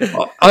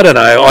 I don't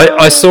know.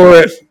 I saw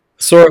it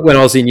when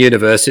I was in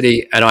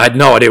university, and I had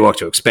no idea what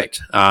to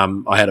expect.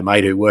 I had a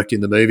mate who worked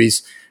in the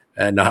movies,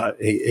 And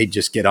he'd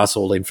just get us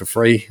all in for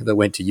free that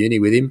went to uni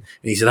with him.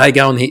 And he said, hey,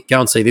 go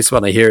and see this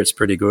one. I hear it's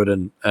pretty good.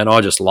 And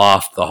I just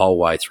laughed the whole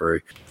way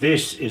through.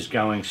 This is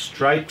going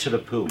straight to the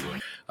pool.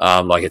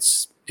 Like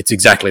it's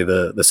exactly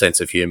the sense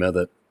of humour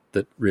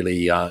that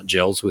really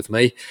gels with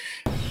me.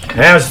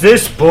 How's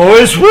this,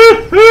 boys?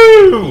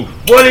 Woohoo!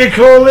 What do you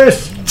call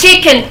this?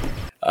 Chicken.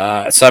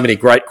 So many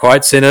great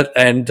quotes in it,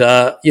 and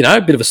a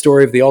bit of a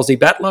story of the Aussie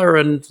battler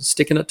and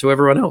sticking it to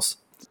everyone else.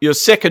 Your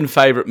second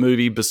favourite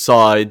movie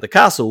beside The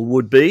Castle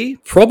would be?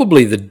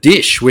 Probably The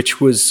Dish,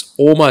 which was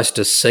almost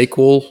a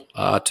sequel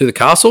to The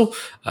Castle.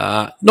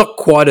 Not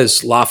quite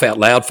as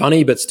laugh-out-loud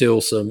funny, but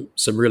still some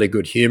really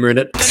good humour in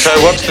it. So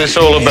what's this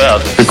all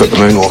about? We've got the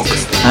moonwalk.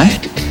 Hey?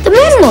 The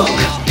moonwalk.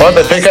 Why'd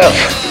they pick up?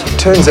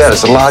 Turns out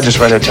it's the largest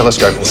radio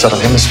telescope in the Southern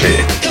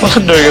Hemisphere. What's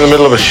it doing in the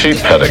middle of a sheep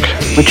paddock?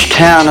 Which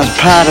town is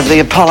part of the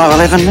Apollo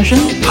 11 mission?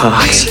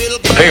 Parks.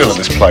 The people at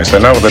this place, they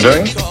know what they're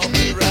doing?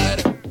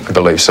 I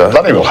believe so.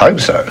 Bloody well hope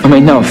so. I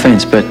mean, no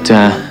offence, but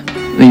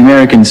the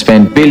Americans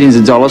spend billions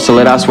of dollars to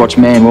let us watch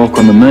man walk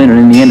on the moon, and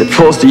in the end it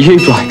falls to you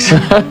blokes.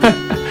 I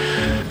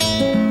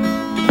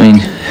mean,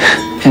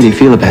 how do you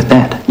feel about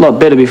that? A lot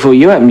better before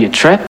you open your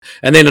trap.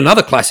 And then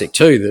another classic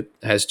too that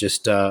has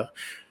just...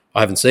 I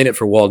haven't seen it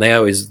for a while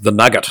now, is The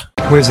Nugget.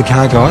 Where's the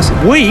car, guys?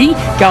 We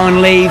go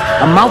and leave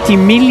a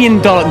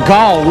multi-million-dollar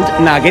gold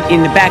nugget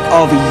in the back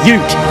of a ute.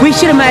 We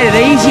should have made it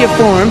easier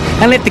for him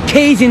and left the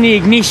keys in the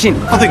ignition.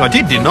 I think I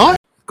didn't I?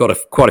 Got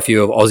quite a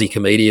few of Aussie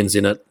comedians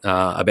in it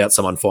about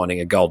someone finding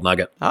a gold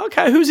nugget.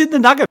 Okay, who's in The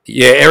Nugget?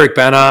 Yeah, Eric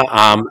Banner.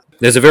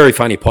 There's a very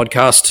funny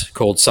podcast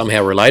called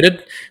Somehow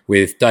Related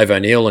with Dave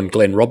O'Neill and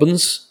Glenn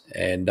Robbins.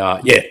 And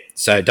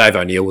so Dave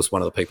O'Neill was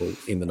one of the people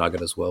in The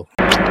Nugget as well.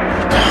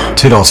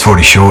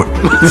 $2.40 short.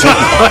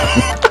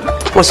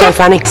 What's so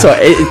funny? So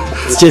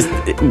it's just,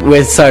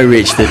 we're so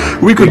rich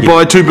that... We could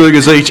buy 2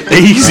 burgers each,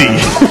 easy.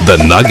 The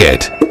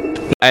Nugget.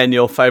 And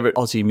your favourite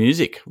Aussie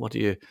music?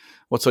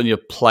 What's on your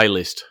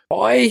playlist?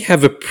 I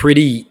have a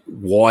pretty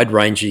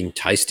wide-ranging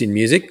taste in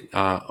music.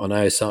 I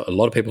know a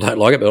lot of people don't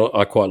like it, but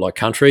I quite like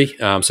country.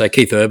 So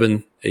Keith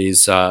Urban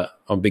is... I'm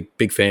a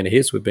big fan of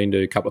his. We've been to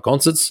a couple of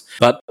concerts.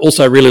 But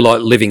also really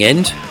like Living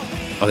End.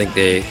 I think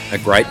they're a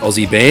great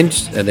Aussie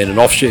band. And then an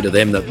offshoot of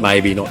them that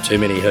maybe not too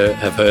many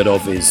have heard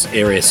of is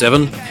Area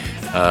 7.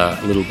 A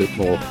little bit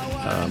more...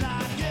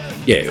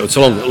 it's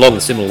along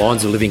the similar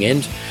lines of Living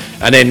End.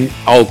 And then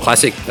old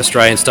classic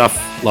Australian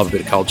stuff. Love a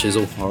bit of Cold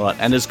Chisel. All right.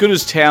 And as good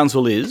as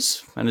Townsville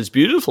is, and as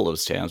beautiful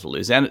as Townsville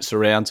is, and its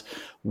surrounds,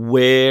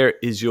 where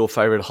is your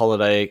favourite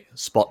holiday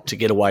spot to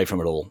get away from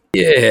it all?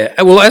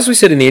 Yeah. Well, as we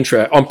said in the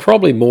intro, I'm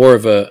probably more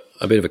of a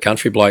bit of a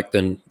country bloke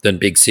than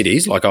big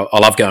cities. Like I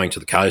love going to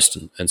the coast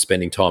and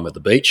spending time at the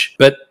beach.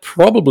 But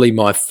probably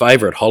my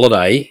favourite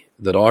holiday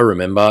that I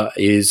remember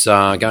is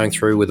going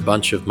through with a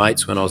bunch of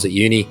mates when I was at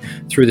uni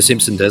through the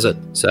Simpson Desert.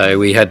 So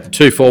we had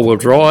 2 4-wheel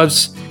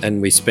drives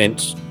and we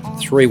spent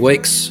 3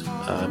 weeks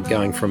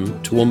going from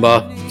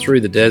Toowoomba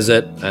through the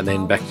desert and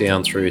then back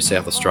down through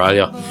South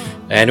Australia.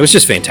 And it was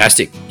just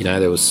fantastic.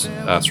 There was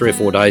 3 or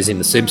 4 days in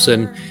the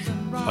Simpson.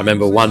 I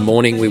remember one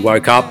morning we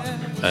woke up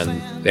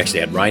and we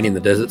actually had rain in the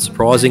desert,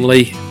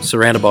 surprisingly,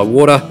 surrounded by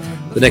water.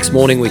 The next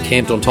morning we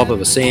camped on top of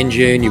a sand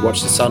dune. You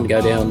watched the sun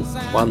go down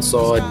one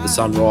side, the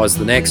sun rise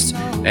the next,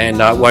 and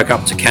woke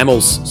up to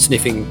camels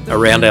sniffing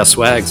around our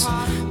swags.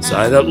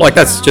 So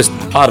that's just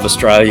part of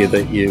Australia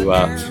that you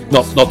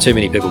not too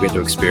many people get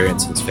to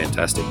experience. It's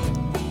fantastic.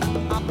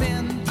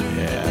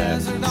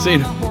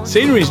 Yeah,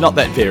 scenery's not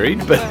that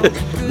varied, but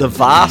the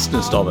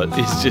vastness of it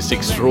is just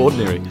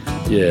extraordinary.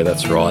 Yeah,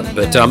 that's right.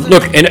 But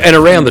look, and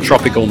around the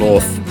tropical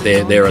north,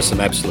 there are some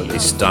absolutely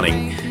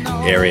stunning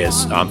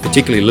areas,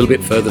 particularly a little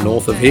bit further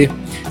north of here,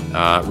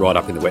 right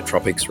up in the wet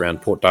tropics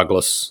around Port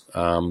Douglas,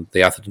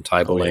 the Atherton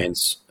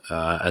Tablelands,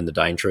 and the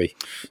Daintree.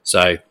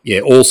 So,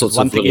 yeah, all sorts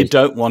One of... thing you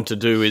don't want to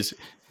do is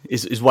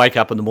wake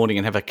up in the morning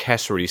and have a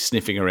cassowary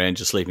sniffing around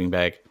your sleeping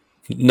bag.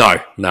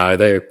 No,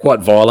 they're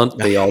quite violent,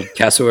 the old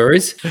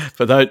cassowaries.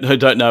 For those who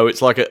don't know,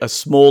 it's like a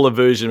smaller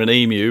version of an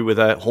emu with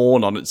a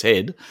horn on its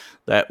head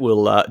that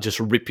will just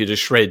rip you to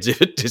shreds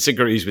if it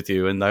disagrees with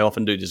you, and they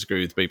often do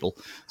disagree with people.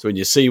 So when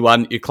you see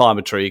one, you climb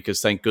a tree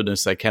because thank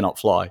goodness they cannot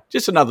fly.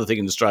 Just another thing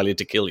in Australia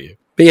to kill you.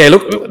 But yeah,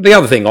 look, the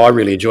other thing I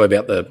really enjoy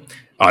about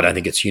I don't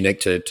think it's unique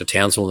to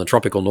Townsville in the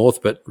tropical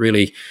north, but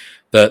really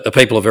the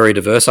people are very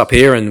diverse up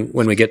here, and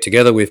when we get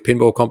together with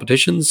pinball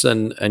competitions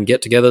and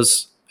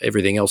get-togethers,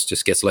 everything else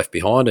just gets left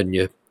behind and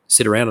you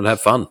sit around and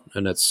have fun,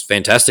 and it's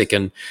fantastic.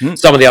 And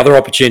some of the other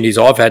opportunities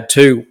I've had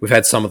too, we've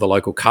had some of the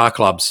local car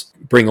clubs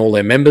bring all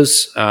their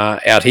members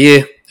out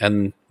here,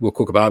 and we'll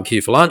cook a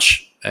barbecue for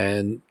lunch,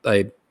 and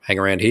they hang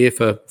around here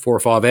for 4 or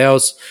 5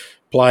 hours,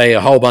 play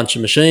a whole bunch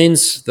of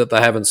machines that they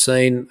haven't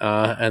seen,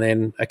 and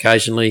then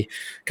occasionally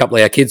a couple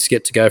of our kids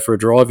get to go for a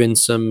drive in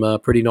some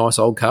pretty nice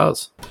old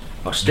cars.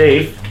 Oh,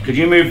 Steve, could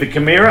you move the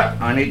Chimera?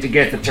 I need to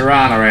get the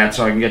Tirana out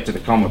so I can get to the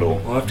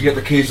Commodore. I'll have to get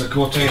the keys to the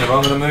Cortina if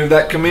I'm going to move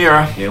that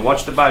Chimera. Yeah,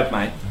 watch the boat,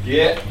 mate.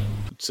 Yeah.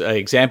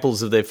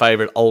 Examples of their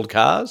favourite old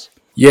cars?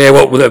 Yeah,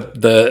 well,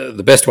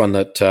 the best one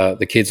that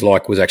the kids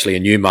liked was actually a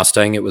new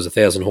Mustang. It was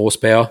 1,000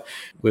 horsepower.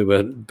 We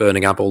were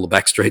burning up all the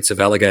back streets of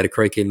Alligator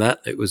Creek in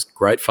that. It was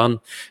great fun.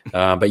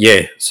 But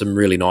yeah, some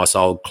really nice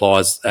old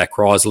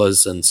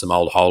Chryslers and some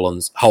old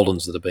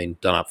Holdens that have been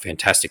done up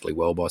fantastically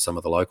well by some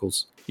of the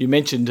locals. You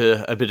mentioned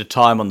a bit of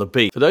time on the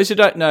beach. For those who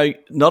don't know,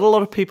 not a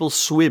lot of people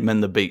swim in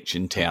the beach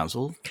in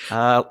Townsville.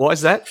 Why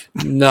is that?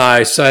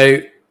 No,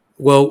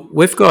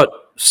 we've got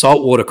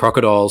saltwater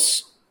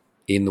crocodiles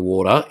in the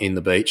water, in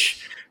the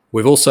beach.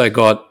 We've also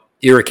got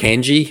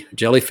irukandji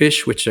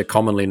jellyfish, which are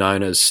commonly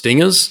known as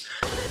stingers.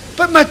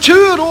 But my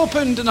tour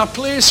opened in a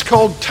place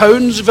called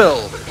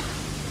Townsville,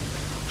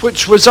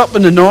 which was up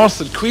in the north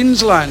of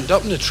Queensland,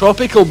 up in the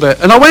tropical bit.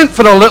 And I went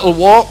for a little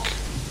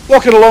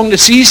walking along the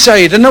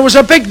seaside, and there was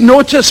a big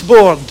notice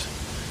board,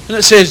 and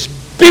it says,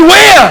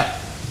 "Beware!"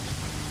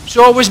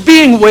 So I was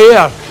being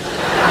ware.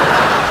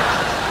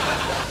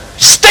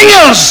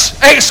 Stingers!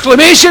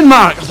 Exclamation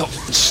mark. I thought,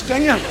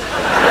 stinger.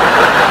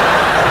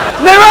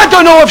 Now, I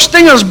don't know if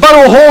stingers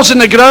burrow holes in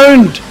the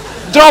ground,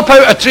 drop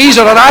out of trees,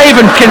 or arrive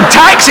in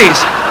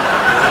taxis.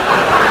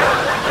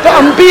 But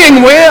I'm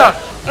being ware,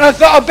 and I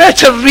thought I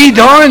better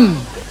read on.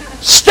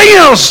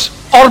 Stingers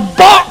or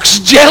box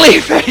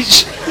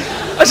jellyfish.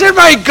 I said,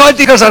 my God,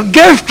 because are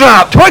gift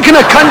wrapped. What kind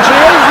of country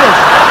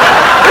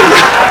is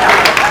this?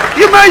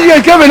 You imagine you're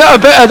giving it a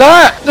bit of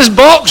that. This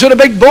box with a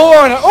big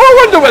bow on it. Oh, I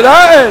wonder what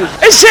that is.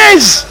 It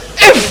says,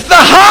 if the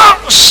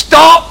heart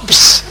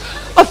stops.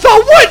 I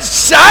thought, what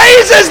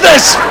size is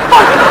this?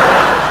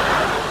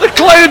 The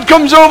cloud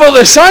comes over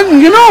the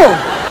sun, you know.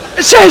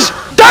 It says,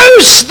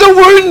 douse the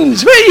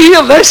wounds. Wait, you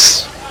hear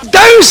this?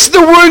 Douse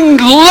the wound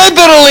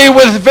liberally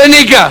with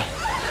vinegar.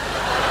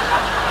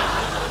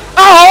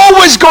 I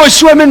always go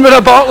swimming with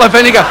a bottle of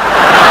vinegar.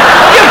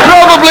 You're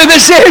probably the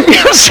same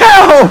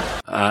yourself.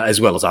 As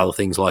well as other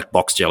things like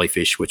box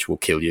jellyfish, which will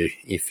kill you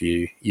if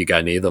you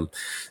go near them.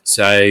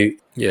 So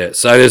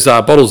there's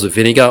bottles of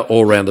vinegar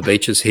all around the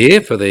beaches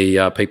here for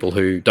the people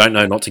who don't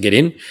know not to get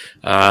in.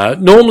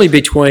 Normally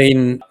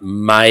between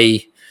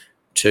May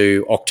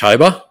to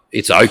October,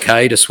 it's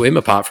okay to swim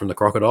apart from the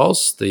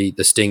crocodiles. The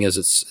stingers,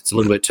 it's a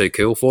little bit too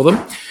cool for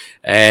them.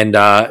 And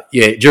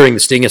during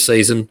the stinger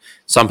season,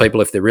 some people,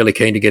 if they're really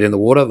keen to get in the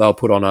water, they'll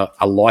put on a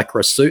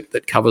lycra suit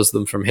that covers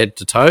them from head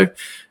to toe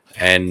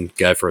and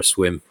go for a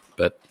swim.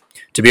 But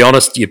to be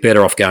honest, you're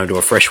better off going to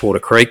a freshwater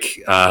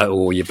creek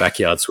or your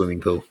backyard swimming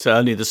pool. So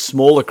only the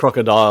smaller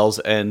crocodiles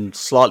and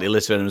slightly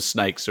less venomous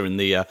snakes are in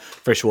the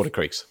freshwater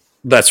creeks.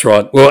 That's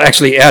right. Well,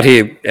 actually, out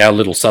here, our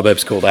little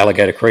suburb's called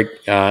Alligator Creek.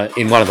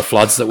 In one of the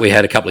floods that we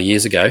had a couple of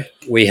years ago,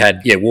 we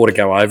had water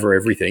go over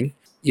everything.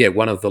 Yeah,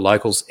 one of the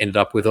locals ended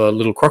up with a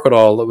little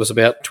crocodile that was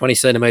about 20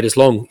 centimetres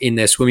long in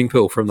their swimming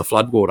pool from the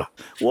floodwater.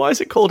 Why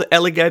is it called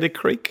Alligator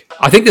Creek?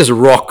 I think there's a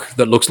rock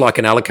that looks like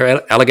an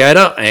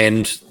alligator,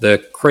 and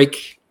the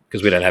creek,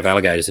 because we don't have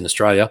alligators in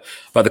Australia,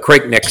 but the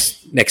creek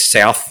next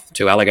south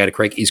to Alligator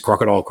Creek is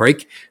Crocodile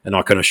Creek, and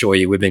I can assure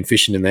you we've been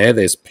fishing in there.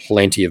 There's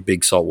plenty of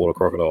big saltwater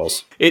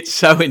crocodiles. It's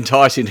so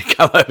enticing to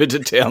come over to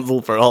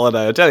Townsville for a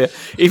holiday. I tell you,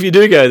 if you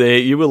do go there,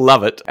 you will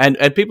love it. And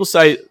people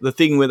say the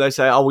thing where they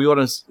say, "Oh, we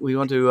want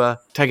to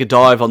take a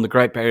dive on the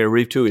Great Barrier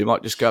Reef too. You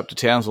might just go up to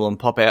Townsville and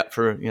pop out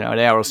for an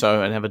hour or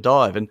so and have a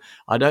dive." And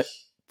I don't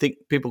think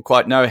people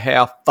quite know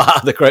how far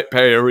the Great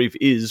Barrier Reef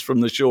is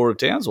from the shore of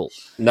Townsville.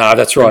 No,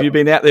 that's right. Have you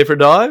been out there for a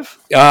dive?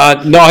 No,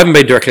 I haven't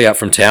been directly out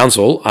from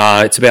Townsville.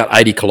 It's about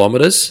 80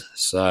 kilometres.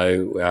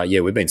 So,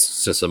 we've been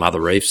to some other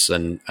reefs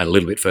and a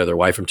little bit further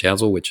away from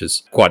Townsville, which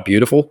is quite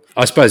beautiful.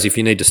 I suppose if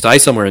you need to stay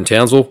somewhere in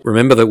Townsville,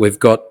 remember that we've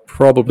got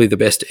probably the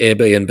best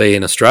Airbnb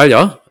in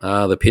Australia,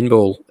 the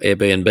Pinball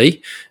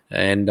Airbnb.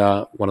 And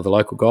one of the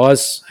local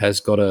guys has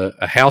got a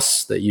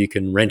house that you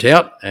can rent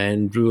out.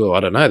 And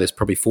I don't know, there's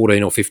probably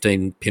 14 or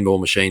 15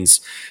 pinball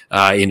machines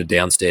in a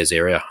downstairs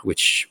area,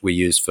 which we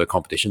use for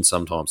competitions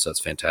sometimes. So it's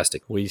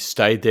fantastic. We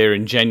stayed there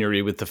in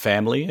January with the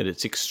family, and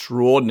it's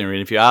extraordinary.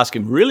 And if you ask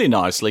him really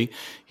nicely,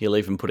 he'll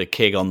even put a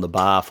keg on the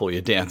bar for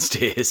you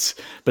downstairs.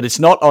 But it's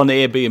not on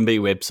Airbnb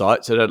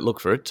website, so don't look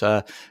for it.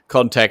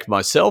 Contact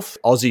myself,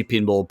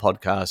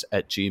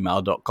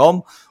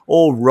 AussiePinballPodcast@gmail.com,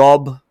 or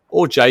Rob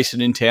or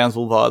Jason in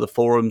Townsville via the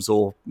forums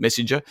or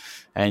Messenger,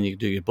 and you can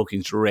do your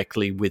bookings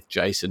directly with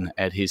Jason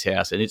at his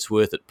house. And it's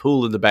worth it.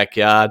 Pool in the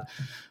backyard,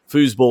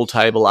 foosball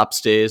table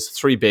upstairs,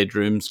 3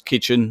 bedrooms,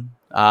 kitchen,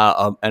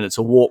 and it's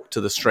a walk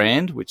to the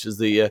Strand, which is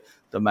the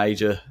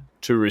major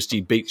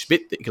touristy beach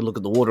bit that you can look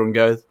at the water and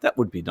go, that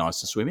would be nice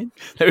to swim in.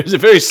 There is a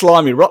very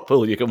slimy rock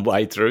pool you can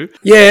wade through.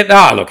 Yeah,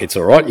 no, look, it's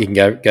all right. You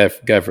can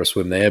go for a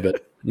swim there,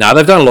 but no,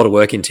 they've done a lot of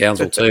work in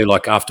Townsville too,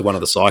 like after one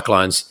of the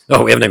cyclones.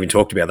 Oh, we haven't even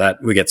talked about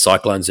that. We get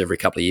cyclones every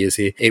couple of years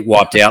here. It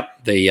wiped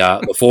out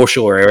the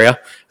foreshore area,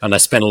 and they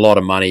spent a lot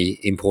of money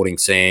importing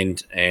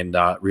sand and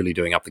really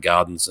doing up the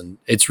gardens, and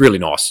it's really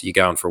nice. You're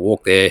going for a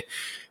walk there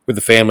with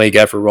the family,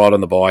 go for a ride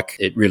on the bike.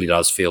 It really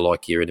does feel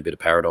like you're in a bit of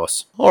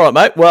paradise. All right,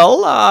 mate.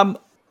 Well,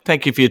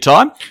 thank you for your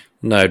time.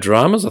 No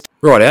dramas.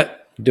 Right out.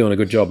 You're doing a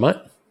good job, mate.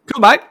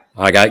 Good, mate.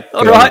 Okay.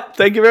 All right.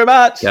 Thank you very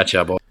much. Catch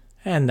up, boy.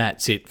 And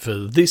that's it for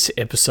this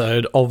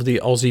episode of the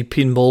Aussie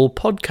Pinball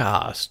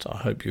Podcast. I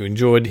hope you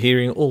enjoyed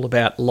hearing all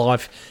about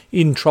life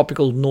in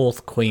tropical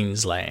North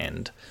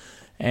Queensland.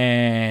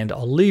 And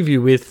I'll leave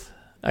you with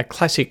a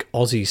classic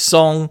Aussie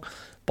song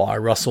by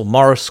Russell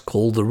Morris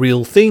called The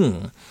Real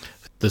Thing.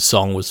 The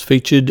song was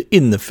featured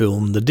in the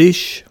film The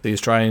Dish. The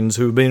Australians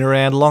who have been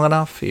around long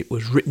enough. It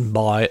was written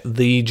by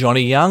the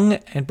Johnny Young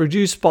and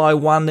produced by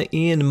one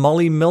Ian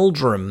Molly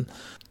Meldrum.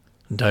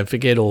 And don't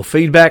forget, all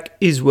feedback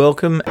is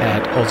welcome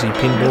at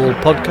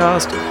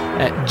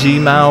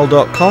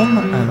AussiePinballPodcast@gmail.com,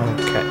 and I'll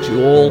catch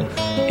you all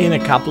in a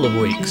couple of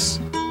weeks.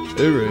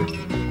 Hooroo.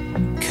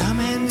 Come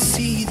and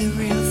see the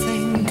real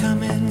thing,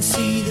 come and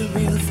see the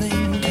real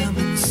thing, come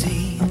and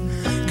see.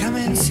 Come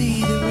and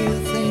see the real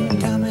thing,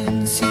 come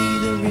and see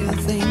the real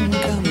thing,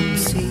 come and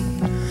see.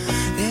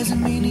 There's a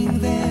meaning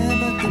there,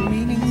 but the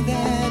meaning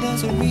there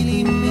doesn't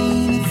really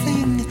mean a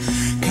thing.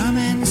 Come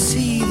and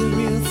see the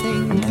real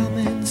thing, come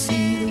and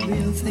see the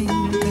real thing,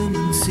 come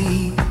and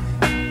see.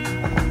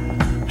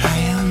 I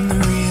am the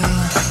real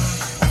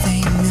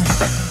thing.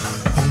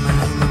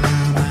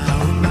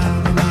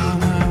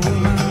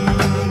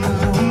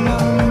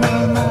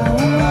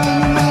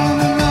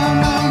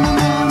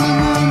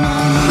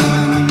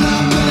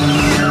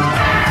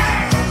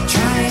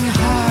 Trying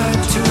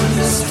hard to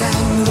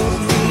understand the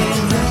way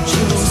that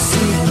you're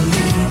seeing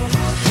me.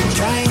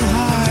 Trying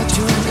hard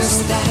to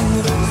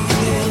understand the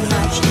way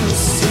that you're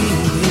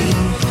seeing me.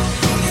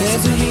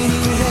 There's a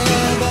meaning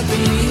there, but the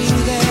meaning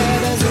there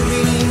doesn't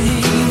really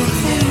mean a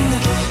thing.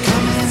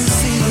 Come and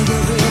see the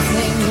real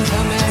thing.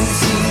 Come and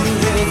see the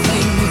real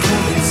thing.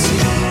 Come and see.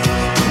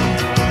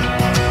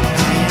 I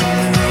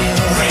am the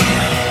real thing.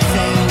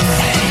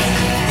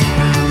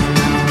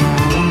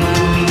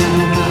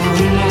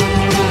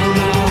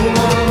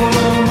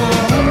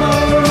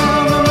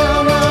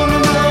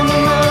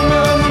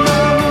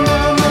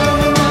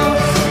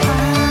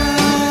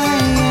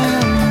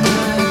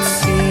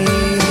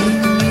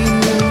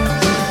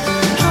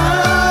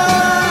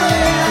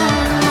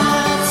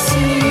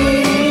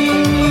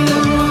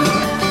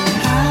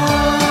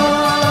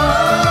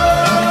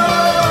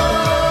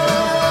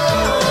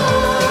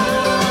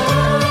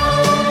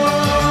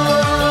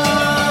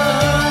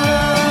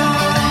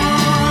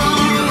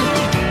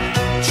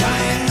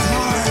 Trying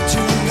hard to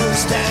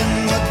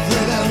understand what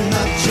whether or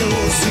not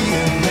you're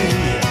seeing me.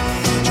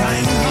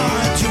 Trying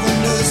hard to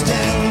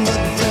understand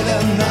what whether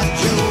or not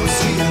you're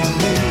seeing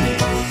me.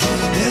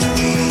 There's a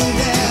meaning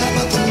there,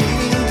 but the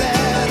meaning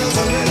there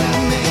doesn't really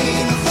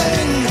mean a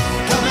thing.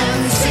 Come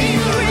and see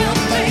the real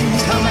thing.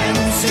 Come and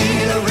see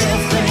the real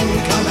thing.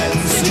 Come and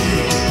see.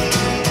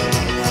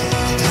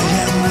 I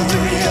am the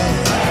real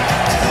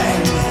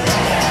thing.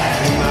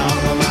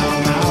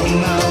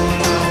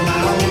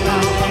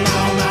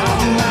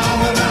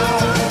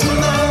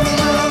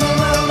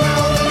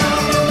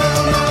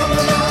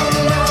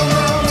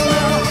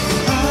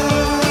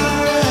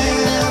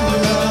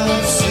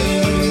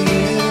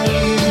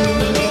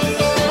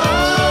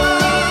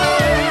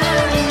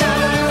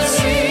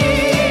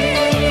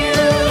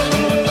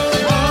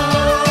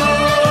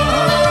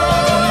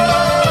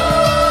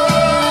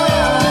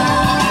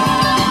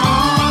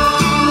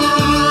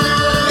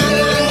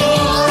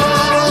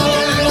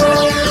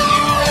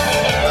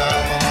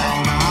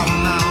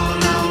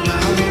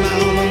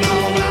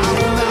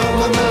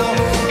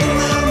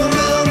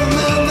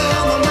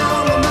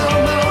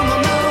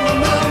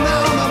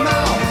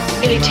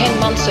 Nearly 10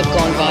 months have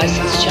gone by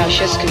since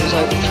Ceausescu was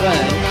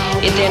overthrown,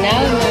 yet there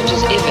now emerges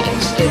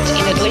evidence that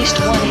in at least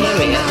one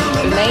area,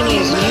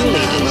 Romania's new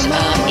leaders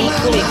are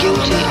equally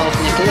guilty of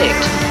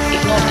neglect,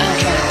 if not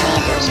outright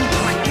barbarism.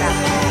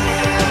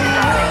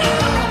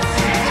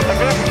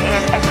 This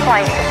is a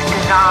place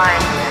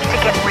designed to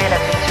get rid of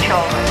these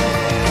children.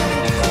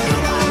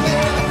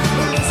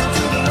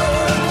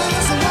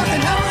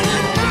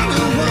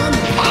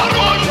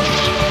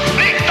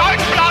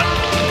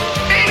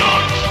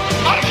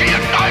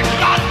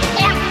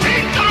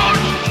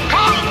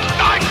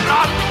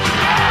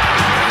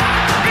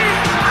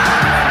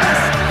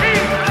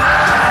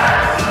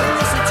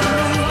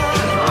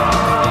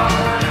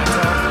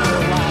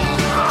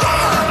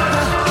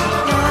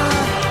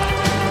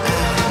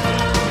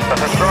 A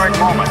historic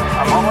moment,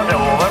 a moment that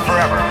will live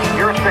forever.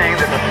 You're seeing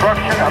the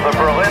destruction of the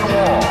Berlin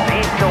Wall,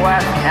 east to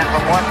west and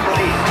from west to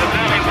east. The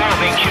Berlin Wall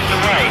being chipped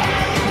away.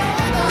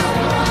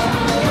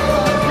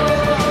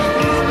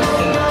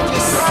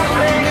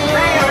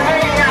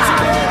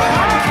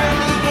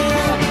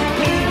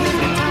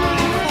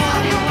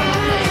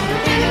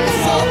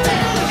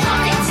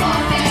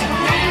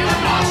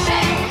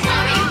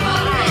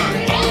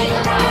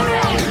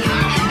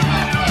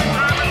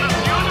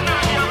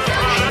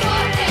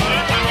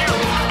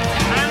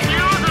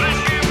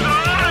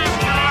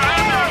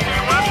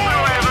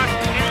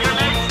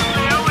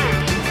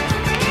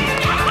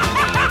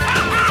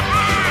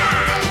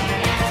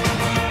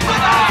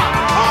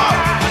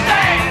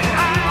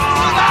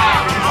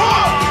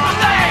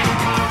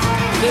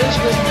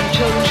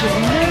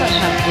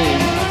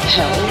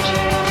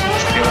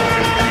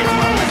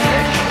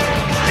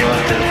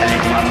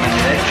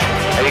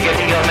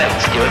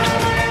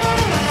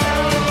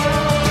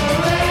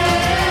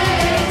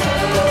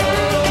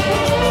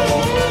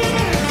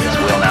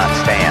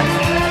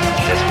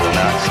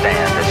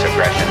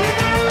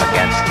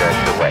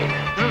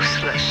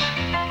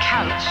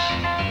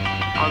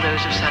 are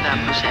those of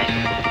Saddam Hussein.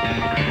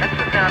 That's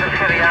the sound of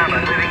heavy armour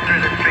moving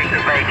through the streets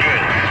of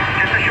Beijing.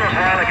 Just a short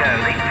while ago,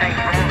 these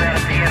tanks rolled out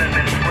of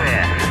Tiananmen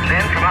Square.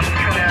 Then from up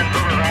Trinidad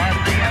Boulevard,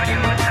 the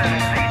Avenue of Eternal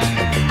Peace.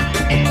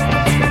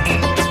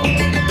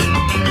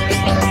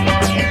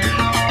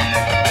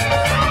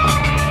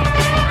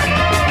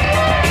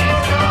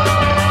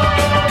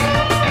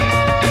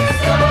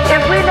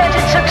 If we let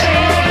it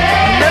succeed,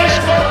 no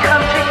small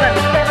country can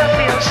ever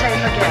feel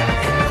safe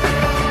again.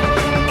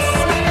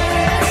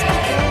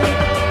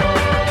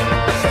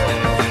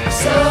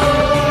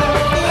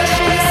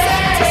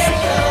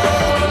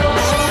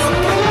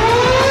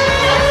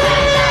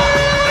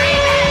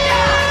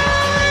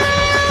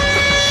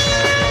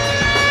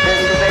 Then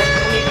the best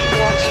committee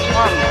wants to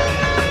honor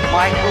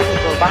Michael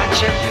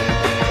Gorbachev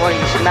for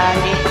his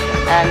manly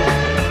and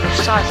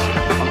decisive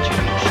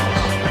contributions.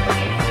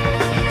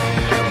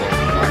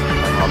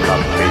 Of the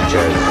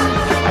creatures,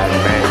 and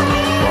men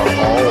will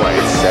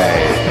always say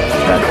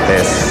that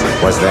this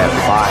was their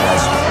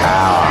finest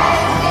hour.